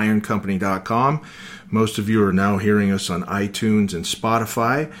Gallagher, at ironcompany.com. Most of you are now hearing us on iTunes and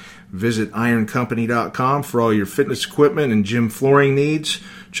Spotify. Visit ironcompany.com for all your fitness equipment and gym flooring needs.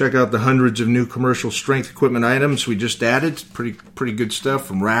 Check out the hundreds of new commercial strength equipment items we just added. Pretty good stuff,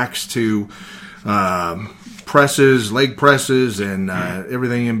 from racks to presses, leg presses, and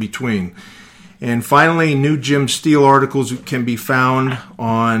everything in between. And finally, new Jim Steele articles can be found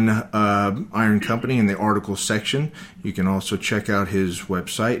on Iron Company in the articles section. You can also check out his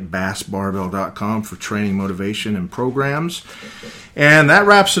website, bassbarbell.com, for training, motivation, and programs. And that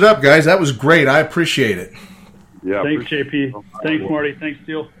wraps it up, guys. That was great. I appreciate it. Yeah. Thanks, JP. Thanks, Marty. Thanks,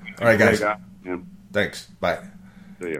 Steele. All right, guys. Thanks. Bye.